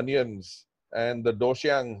beef and onions, and the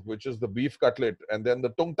doshyang, which is the beef cutlet, and then the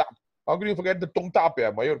tung tap. How can you forget the tung tap? Yeah,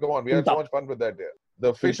 Mayur, come on, we had so much fun with that. Yeah.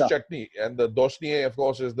 The fish chutney, and the dosniye, of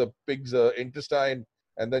course, is the pig's intestine,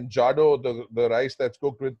 and then jado, the rice that's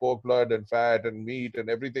cooked with pork blood and fat and meat and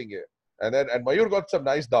everything. Yeah. And Mayur got some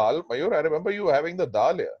nice dal. Mayur, I remember you having the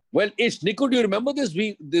dal here. Well, Niku, do you remember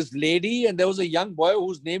this lady? And there was a young boy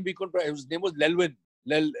whose name his name was Lelwin.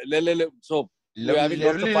 So, Lelwin.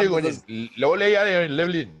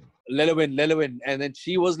 And then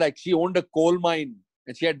she was like, she owned a coal mine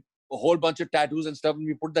and she had a whole bunch of tattoos and stuff. And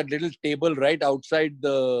we put that little table right outside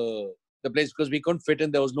the place because we couldn't fit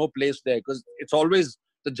in. There was no place there because it's always,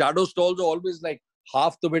 the Jado stalls are always like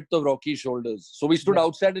half the width of Rocky's shoulders. So we stood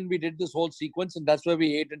outside and we did this whole sequence, and that's where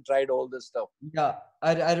we ate and tried all this stuff. Yeah,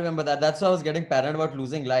 I remember that. That's why I was getting paranoid about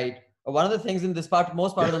losing light. One of the things in most part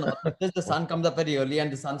of the north is the sun comes up very early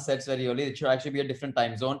and the sun sets very early. It should actually be a different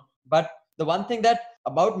time zone. But the one thing that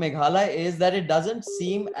about Meghalaya is that it doesn't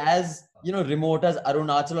seem as remote as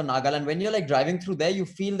Arunachal or Nagaland. When you're like driving through there, you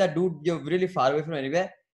feel that, dude, you're really far away from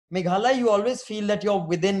anywhere. Meghalaya, you always feel that you're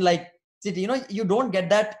within like city. You don't get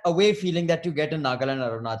that away feeling that you get in Nagaland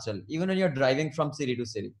or Arunachal, even when you're driving from city to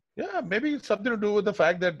city. Yeah, maybe it's something to do with the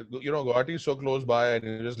fact that, Guwahati is so close by and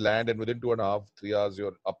you just land and within 2.5, 3 hours,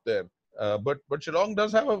 you're up there. But Shillong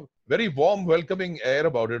does have a very warm, welcoming air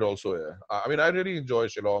about it also. Yeah. I really enjoy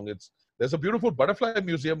Shillong. There's a beautiful butterfly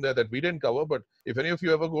museum there that we didn't cover, but if any of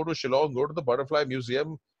you ever go to Shillong, go to the butterfly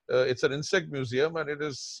museum. It's an insect museum and it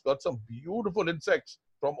has got some beautiful insects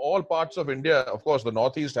from all parts of India. Of course, the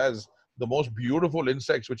Northeast has the most beautiful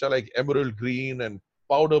insects, which are like emerald green and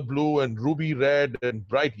powder blue and ruby red and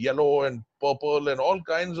bright yellow and purple and all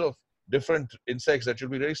kinds of different insects that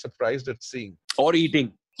you'll be very surprised at seeing. Or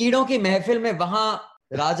eating. कीड़ों की महफिल में वहाँ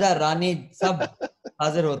राजा रानी सब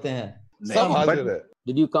हाजिर होते हैं. सब हाजिर है.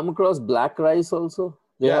 Did you come across black rice also?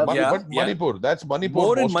 But Manipur. That's Manipur.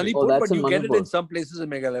 More in Manipur, but you get it in some places in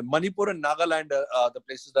Meghalaya. Manipur and Nagaland are the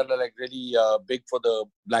places that are like really big for the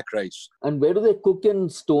black rice. And where do they cook in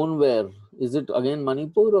stoneware? Is it again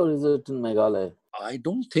Manipur or is it in Meghalaya? I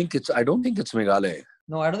don't think it's Meghalaya.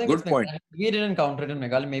 No, I don't think it's Meghalaya. We didn't encounter it in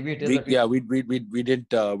Meghalaya. Maybe it is. We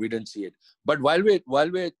didn't see it. But while we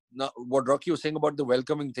what Rocky was saying about the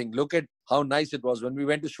welcoming thing, look at how nice it was when we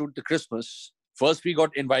went to shoot the Christmas. First, we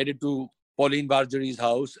got invited to Pauline Barjari's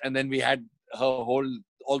house, and then we had all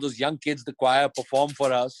those young kids, the choir, perform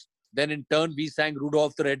for us. Then in turn, we sang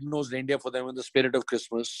Rudolph the Red-Nosed Reindeer for them in the spirit of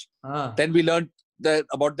Christmas. Then we learned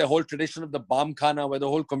about the whole tradition of the Bam Khana, where the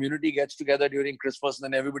whole community gets together during Christmas and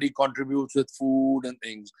then everybody contributes with food and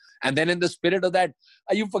things. And then in the spirit of that,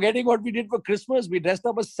 are you forgetting what we did for Christmas? We dressed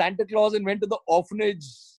up as Santa Claus and went to the orphanage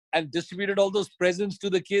and distributed all those presents to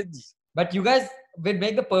the kids. But you guys will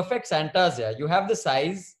make the perfect Santas. Yeah, you have the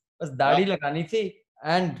size. बस दाढ़ी लगानी थी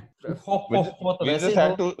and we just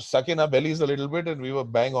had to suck in our bellies a little bit and we were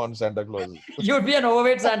bang on Santa Claus. You'd be an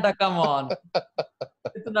overweight Santa, come on.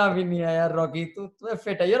 इतना भी नहीं है यार Rocky, तू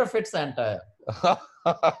fit है, you're a fit Santa.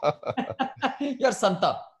 You're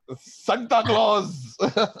Santa. Santa Claus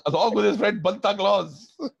along with his friend Banta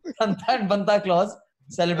Claus. Santa and Banta Claus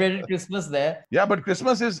celebrated Christmas there. Yeah, but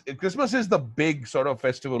Christmas is the big sort of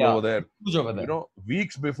festival over there. Huge over there.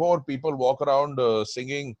 Weeks before, people walk around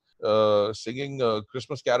singing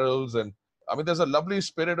Christmas carols, and there's a lovely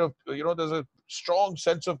spirit of there's a strong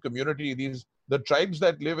sense of community. The tribes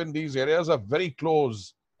that live in these areas are very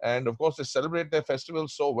close, and of course they celebrate their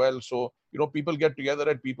festivals so well. So people get together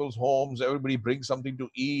at people's homes. Everybody brings something to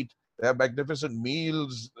eat. They have magnificent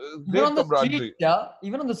meals. Even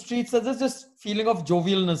on the streets, there's this feeling of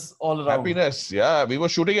jovialness all around. Happiness, yeah. We were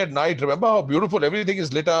shooting at night. Remember how beautiful everything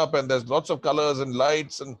is lit up and there's lots of colors and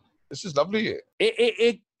lights, and this is lovely.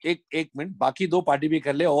 एक minute, बाकी दो party भी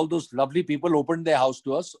कर ले. All those lovely people opened their house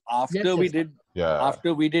to us after we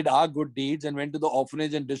did our good deeds and went to the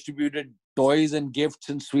orphanage and distributed toys and gifts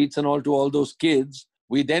and sweets and all to all those kids.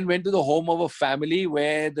 We then went to the home of a family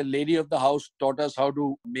where the lady of the house taught us how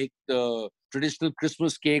to make the traditional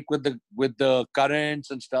Christmas cake with the currants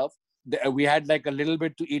and stuff. we had like a little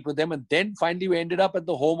bit to eat with them. And then finally we ended up at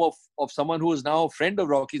the home of someone who is now a friend of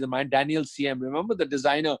Rocky's of mine, Daniel CM. Remember the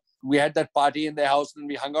designer? We had that party in their house and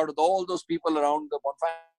we hung out with all those people around the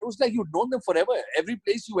bonfire. It was like you'd known them forever. Every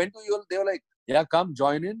place you went to, they were like, yeah, come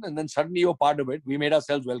join in. And then suddenly you're part of it. We made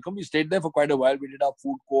ourselves welcome. We stayed there for quite a while. We did our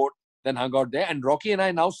food court, then hung out there. And Rocky and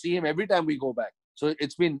I now see him every time we go back. So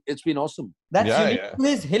it's been awesome. That's unique to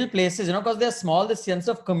these hill places, because they're small. The sense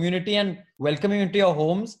of community and welcoming into your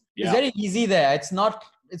homes is very easy there. It's not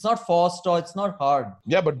forced or it's not hard.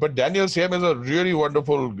 Yeah, but Daniel CM is a really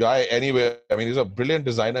wonderful guy anyway. I mean, he's a brilliant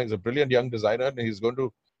designer. He's a brilliant young designer, and he's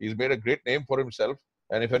made a great name for himself.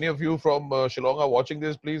 And if any of you from Shillong are watching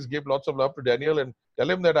this, please give lots of love to Daniel and tell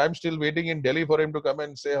him that I'm still waiting in Delhi for him to come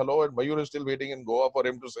and say hello, and Mayur is still waiting in Goa for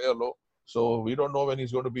him to say hello. So we don't know when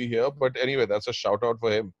he's going to be here. But anyway, that's a shout out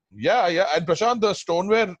for him. Yeah. And Prashant, the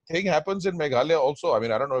stoneware thing happens in Meghalaya also. I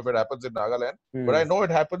mean, I don't know if it happens in Nagaland, but I know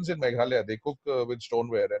it happens in Meghalaya. They cook with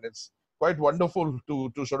stoneware, and it's quite wonderful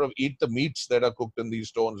to sort of eat the meats that are cooked in these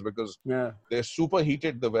stones because they're super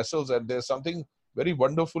heated, the vessels, and there's something very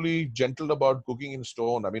wonderfully gentle about cooking in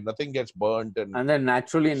stone. I mean, nothing gets burnt and they're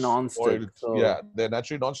naturally non-stick. So. Yeah, they're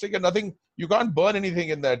naturally non-stick, and nothing. You can't burn anything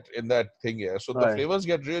in that thing here. So the flavors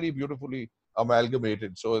get really beautifully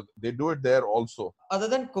amalgamated. So they do it there also. Other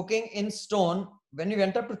than cooking in stone, when we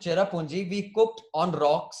went up to Cherrapunji, we cooked on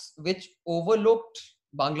rocks which overlooked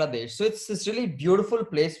Bangladesh. So it's this really beautiful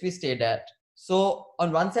place we stayed at. So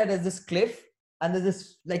on one side there's this cliff and there's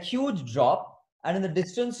this like huge drop. And in the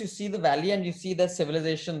distance, you see the valley and you see the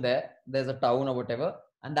civilization there. There's a town or whatever.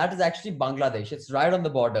 And that is actually Bangladesh. It's right on the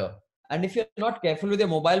border. And if you're not careful with your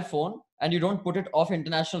mobile phone and you don't put it off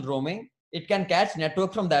international roaming, it can catch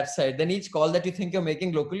network from that side. Then each call that you think you're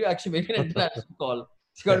making locally, you actually make an international call.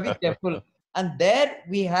 So you got to be careful. And there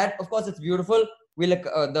we had, of course, it's beautiful.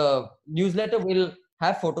 The newsletter will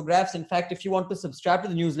have photographs. In fact, if you want to subscribe to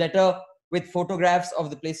the newsletter with photographs of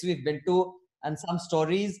the places we've been to and some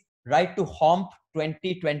stories, write to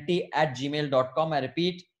homp2020@gmail.com. I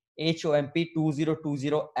repeat,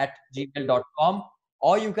 HOMP2020@gmail.com.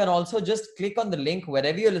 Or you can also just click on the link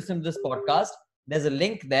wherever you listen to this podcast. There's a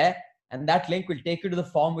link there, and that link will take you to the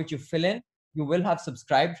form which you fill in. You will have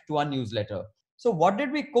subscribed to our newsletter. So what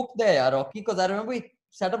did we cook there, Rocky? Because I remember we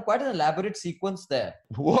set up quite an elaborate sequence there.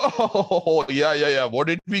 Whoa, yeah. What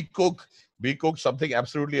did we cook? We cooked something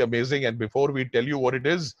absolutely amazing. And before we tell you what it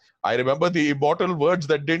is, I remember the immortal words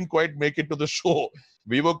that didn't quite make it to the show.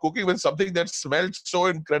 We were cooking with something that smelled so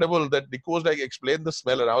incredible that Nico was like, explain the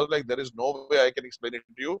smell. And I was like, there is no way I can explain it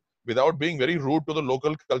to you without being very rude to the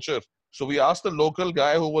local culture. So we asked the local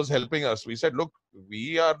guy who was helping us. We said, look,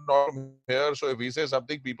 we are not here. So if we say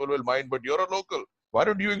something, people will mind, but you're a local. Why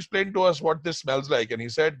don't you explain to us what this smells like? And he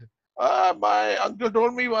said, my uncle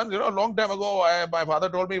told me once, a long time ago, my father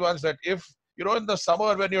told me once that if, in the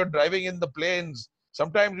summer when you're driving in the plains,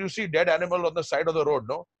 sometimes you see dead animal on the side of the road,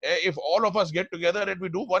 no? If all of us get together and we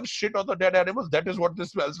do one shit on the dead animals, that is what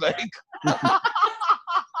this smells like.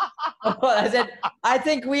 I said, I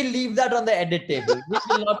think we'll leave that on the edit table. We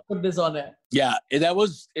will not put this on it. Yeah, so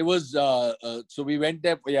we went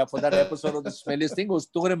there for that episode of the smelliest thing. It was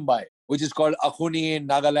Thorimbai, which is called Akhuni in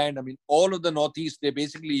Nagaland. I mean, all of the Northeast, they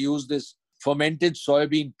basically use this fermented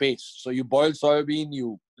soybean paste. So you boil soybean,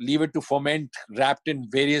 you leave it to ferment, wrapped in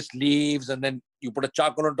various leaves, and then you put a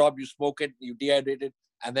charcoal on top, you smoke it, you dehydrate it,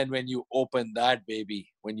 and then when you open that baby,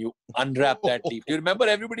 when you unwrap that leaf, you remember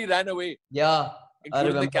everybody ran away. Yeah, I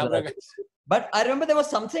remember the camera guys. But I remember there was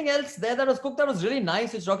something else there that was cooked that was really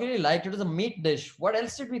nice, which Rocky really liked. It was a meat dish. What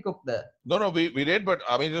else did we cook there? No, we did. But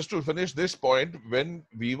I mean, just to finish this point, when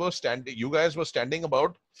we were standing, you guys were standing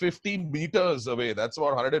about 50 meters away. That's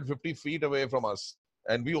about 150 feet away from us.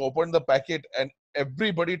 And we opened the packet and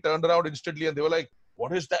everybody turned around instantly and they were like,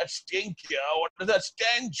 what is that stink? Yeah, what is that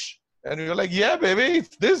stench? And we were like, yeah, baby,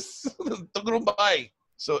 it's this Tungrumbai.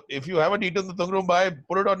 So if you haven't eaten the Tungrumbai,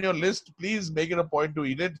 put it on your list. Please make it a point to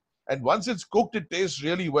eat it. And once it's cooked, it tastes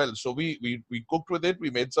really well. So we cooked with it. We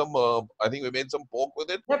made some, I think we made some pork with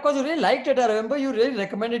it. Yeah, because you really liked it. I remember you really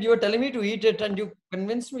recommended, you were telling me to eat it and you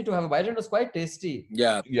convinced me to have a bite. It was quite tasty.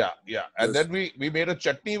 Yeah. And then we made a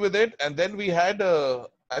chutney with it. And then we had,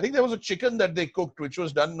 I think there was a chicken that they cooked, which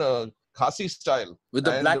was done Khasi style. With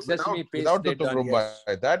the black sesame paste. Without the Tungrumbai.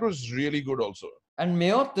 Yes. That was really good also. And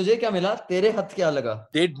Mayo, tujhe kya mila? Tere hath kya laga?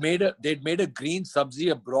 They'd made a green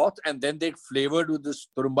sabzi, a broth, and then they'd flavored with this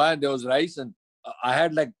turumbai and there was rice. And I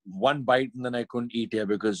had like one bite and then I couldn't eat here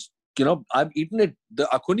because, I've eaten it. The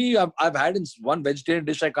akhuni I've had in one vegetarian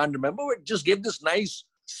dish I can't remember. It just gave this nice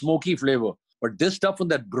smoky flavor. But this stuff with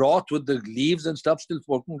that broth with the leaves and stuff still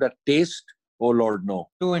smoking, that taste, oh Lord, no.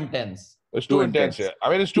 Too intense. It's too intense. Yeah. I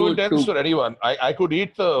mean, it's too intense for anyone. I could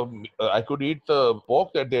eat the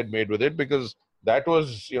pork that they had made with it because that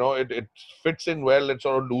was, it fits in well. It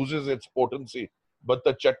sort of loses its potency. But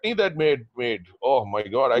the chutney that made, oh my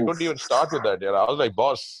God, I couldn't even start with that. Yeah, I was like,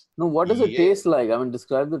 boss. No, what does it taste like? I mean,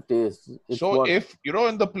 describe the taste. If,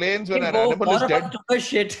 in the plains when an animal is dead,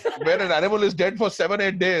 when an animal is dead for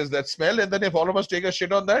 7-8 days, that smell, and then if all of us take a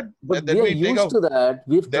shit on that, but then we are used to that.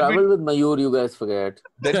 We've traveled with Mayur, you guys forget.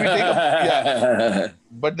 Then we take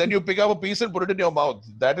but then you pick up a piece and put it in your mouth.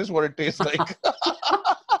 That is what it tastes like.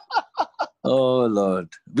 Oh Lord,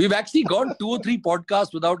 we've actually gone 2 or 3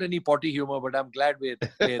 podcasts without any potty humor, but I'm glad we're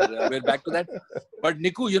back to that. But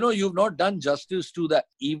Niku, you've not done justice to the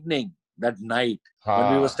evening, that night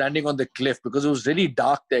when we were standing on the cliff, because it was really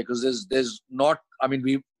dark there. Because there's not, I mean,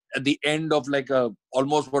 we at the end of like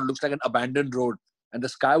almost what looks like an abandoned road, and the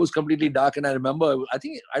sky was completely dark. And I remember,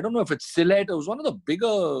 I don't know if it's Sylhet. It was one of the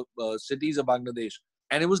bigger cities of Bangladesh.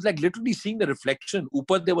 And it was like literally seeing the reflection.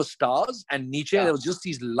 Upar there were stars, and Niche there was just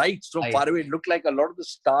these lights from far away. It looked like a lot of the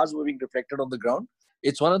stars were being reflected on the ground.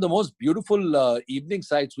 It's one of the most beautiful evening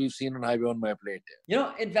sights we've seen on Highway on My Plate.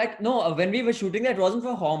 In fact, no, when we were shooting that, it wasn't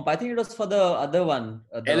for Homp. I think it was for the other one.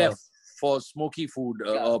 LF, for smoky food,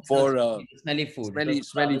 smelly food.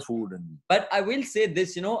 Smelly food. But I will say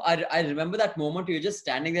this, I remember that moment you were just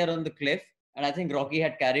standing there on the cliff. And I think Rocky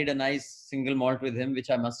had carried a nice single malt with him, which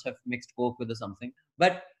I must have mixed Coke with or something.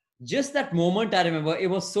 But just that moment, I remember, it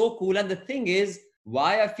was so cool. And the thing is,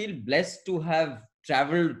 why I feel blessed to have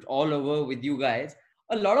traveled all over with you guys.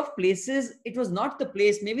 A lot of places, it was not the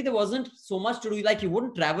place. Maybe there wasn't so much to do. Like you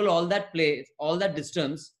wouldn't travel all that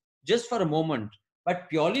distance just for a moment. But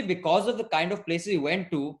purely because of the kind of places you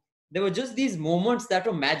went to, there were just these moments that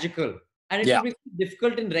were magical. And it would be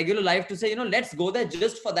difficult in regular life to say, let's go there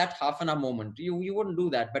just for that half an hour moment. You wouldn't do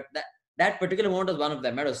that. But that particular moment was one of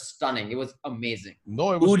them. It was stunning. It was amazing.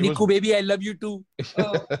 No, it was... Niku, baby, I love you too.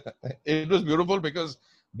 It was beautiful because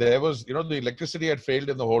there was, the electricity had failed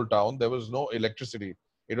in the whole town. There was no electricity.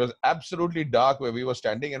 It was absolutely dark where we were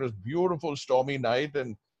standing. And it was beautiful, stormy night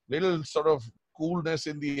and little sort of coolness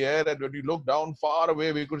in the air. And when we looked down far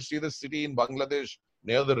away, we could see the city in Bangladesh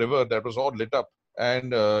near the river that was all lit up.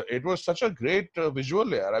 And it was such a great visual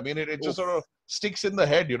there. I mean, it just sort of sticks in the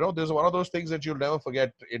head, There's one of those things that you'll never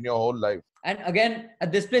forget in your whole life. And again,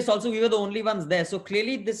 at this place also, we were the only ones there. So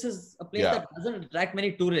clearly, this is a place that doesn't attract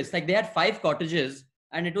many tourists. Like they had 5 cottages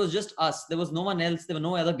and it was just us. There was no one else. There were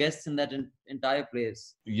no other guests in that entire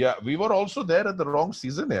place. Yeah, we were also there at the wrong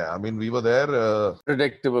season. Yeah, I mean, we were there...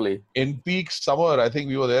 predictably. In peak summer, I think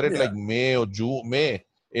we were there in like May or June, May.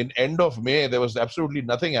 In end of May, there was absolutely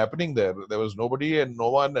nothing happening there. There was nobody and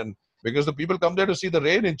no one. And because the people come there to see the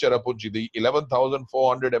rain in Cherrapunji, the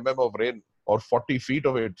 11,400 mm of rain or 40 feet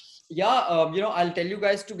of it. Yeah, I'll tell you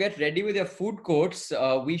guys to get ready with your food courts.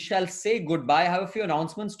 We shall say goodbye. I have a few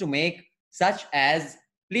announcements to make, such as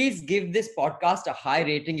please give this podcast a high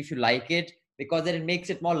rating if you like it, because then it makes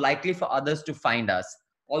it more likely for others to find us.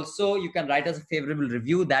 Also, you can write us a favorable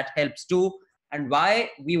review. That helps too. And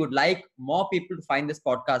why we would like more people to find this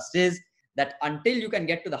podcast is that until you can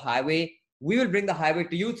get to the highway, we will bring the highway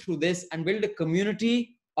to you through this and build a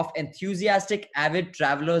community of enthusiastic, avid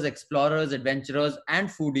travelers, explorers, adventurers, and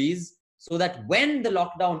foodies, so that when the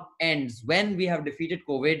lockdown ends, when we have defeated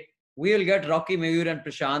COVID, we will get Rocky, Mayur, and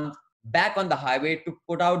Prashant back on the highway to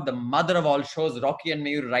put out the mother of all shows, Rocky and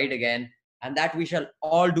Mayur Ride Again, and that we shall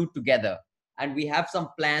all do together. And we have some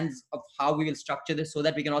plans of how we will structure this so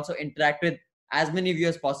that we can also interact with as many of you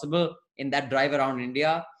as possible in that drive around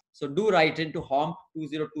India. So do write into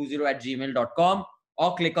homp2020@gmail.com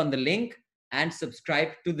or click on the link and subscribe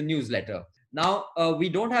to the newsletter. Now, we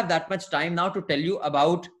don't have that much time now to tell you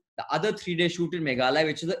about the other 3-day shoot in Meghalaya,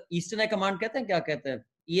 which is the Eastern Air Command. EAC,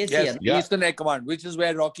 yes, Eastern Air Command, which is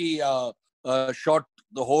where Rocky shot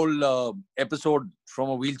the whole episode from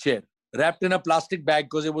a wheelchair, wrapped in a plastic bag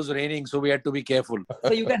because it was raining, so we had to be careful.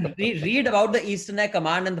 So you can read about the Eastern Air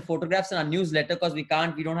Command and the photographs in our newsletter, because we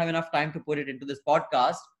don't have enough time to put it into this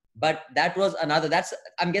podcast. But that was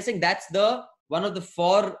I'm guessing that's one of the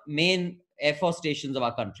 4 main Air Force stations of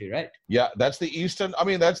our country, right? Yeah, that's the Eastern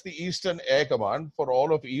Air Command. For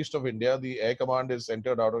all of east of India, the Air Command is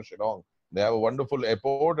centered out of Shillong. They have a wonderful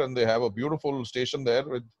airport and they have a beautiful station there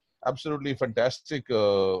with absolutely fantastic,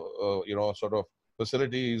 sort of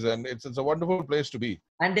facilities, and it's a wonderful place to be.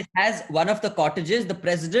 And it has one of the cottages. The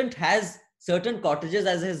president has certain cottages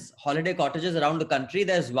as his holiday cottages around the country.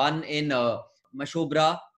 There's one in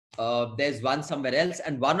Mashobra. There's one somewhere else,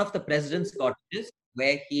 and one of the president's cottages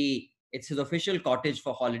where it's his official cottage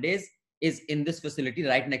for holidays is in this facility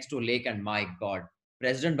right next to a lake. And my God,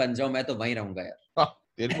 President ban jao, main to wahin rahunga yaar.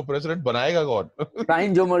 तेरे को president बनाएगा कौन?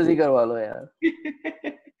 Sign जो मर्जी करवा लो यार.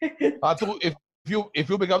 हाँ तो if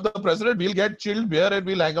you become the president, we'll get chilled beer and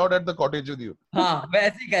we'll hang out at the cottage with you. हाँ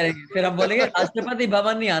वैसे ही करेंगे. फिर हम बोलेंगे राष्ट्रपति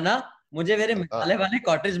भवन नहीं आना, मुझे मेरे मिसाले वाले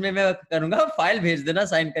कॉटेज में मैं करूंगा, फाइल भेज देना,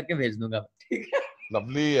 साइन करके भेज दूंगा. ठीक है.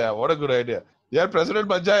 Lovely, yeah. What a good idea. यार president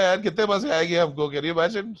बन जाए यार, कितने मजे आएंगे हमको. Can you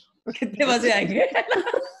imagine? कितने मजे आएंगे.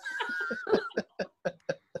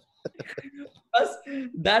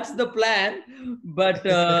 That's the plan. But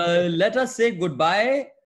let us say goodbye.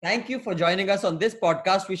 Thank you for joining us on this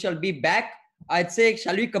podcast. We shall be back. I'd say,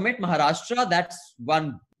 shall we commit Maharashtra? That's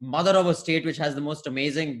one mother of a state which has the most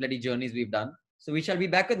amazing bloody journeys we've done. So we shall be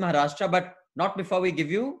back with Maharashtra, but not before we give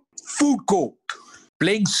you Food court.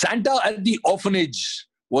 Playing Santa at the orphanage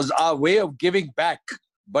was our way of giving back.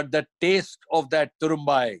 But the taste of that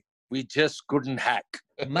turumbai, we just couldn't hack.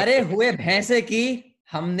 मरे हुए भैंसे की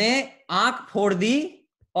हमने आंख फोड़ दी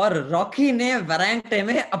और Rocky ने वरांगटे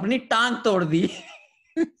में अपनी टांग तोड़ दी.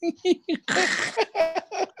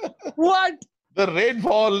 What? The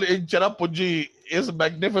rainfall in Cherrapunji is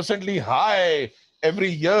magnificently high every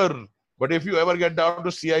year. But if you ever get down to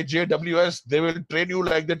CIJWS, they will train you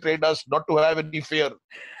like they trained us not to have any fear.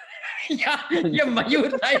 ये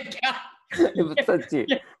मयूर था क्या? सच्ची.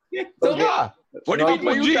 So yeah, what do you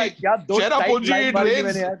mean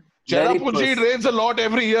Cherrapunji? Cherrapunji rains a lot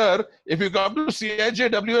every year. If you come to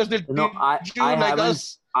CIJWS, they teach you like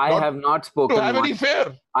us. I have not spoken to have any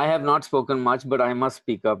fear. I have not spoken much, but I must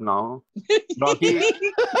speak up now. Rocky,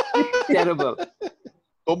 terrible.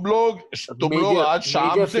 तुम लोग आज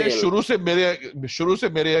शाम से शुरू से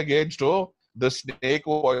मेरे against हो. The snake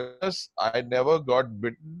was, I never got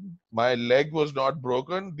bitten. My leg was not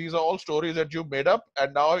broken. These are all stories that you made up,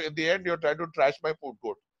 and now in the end you're trying to trash my food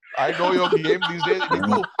court. I know your game these days.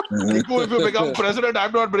 Niku, if you become president,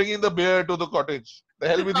 I'm not bringing the beer to the cottage. The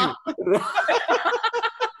hell with you.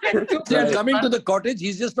 They're coming to the cottage.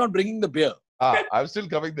 He's just not bringing the beer. I'm still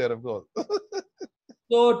coming there, of course.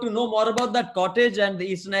 So to know more about that cottage and the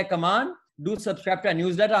Eastern Air Command, do subscribe to our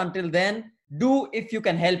newsletter. Until then, do, if you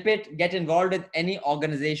can help it, get involved with any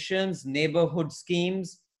organizations, neighborhood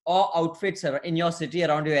schemes, or outfits in your city,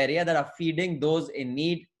 around your area, that are feeding those in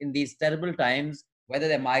need in these terrible times, whether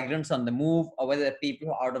they're migrants on the move or whether they're people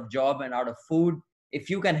who are out of job and out of food. If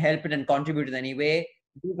you can help it and contribute in any way,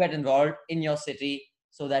 do get involved in your city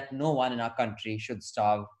so that no one in our country should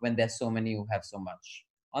starve when there's so many who have so much.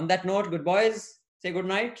 On that note, good boys, say good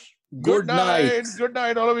night. Good night. Good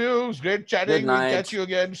night, all of you. It's great chatting. We'll catch you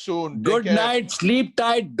again soon. Good night. Sleep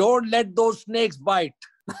tight. Don't let those snakes bite.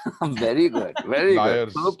 Very good. Very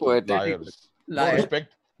Liars. good. So poetic. Liars.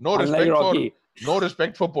 No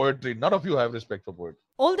respect for poetry. None of you have respect for poetry.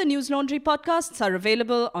 All the News Laundry podcasts are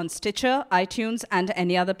available on Stitcher, iTunes, and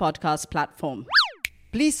any other podcast platform.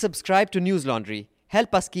 Please subscribe to News Laundry.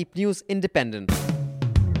 Help us keep news independent.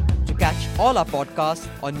 To catch all our podcasts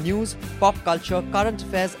on news, pop culture, current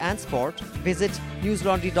affairs, and sport, visit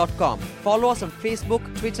newslaundry.com. Follow us on Facebook,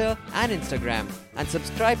 Twitter, and Instagram, and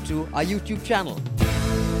subscribe to our YouTube channel.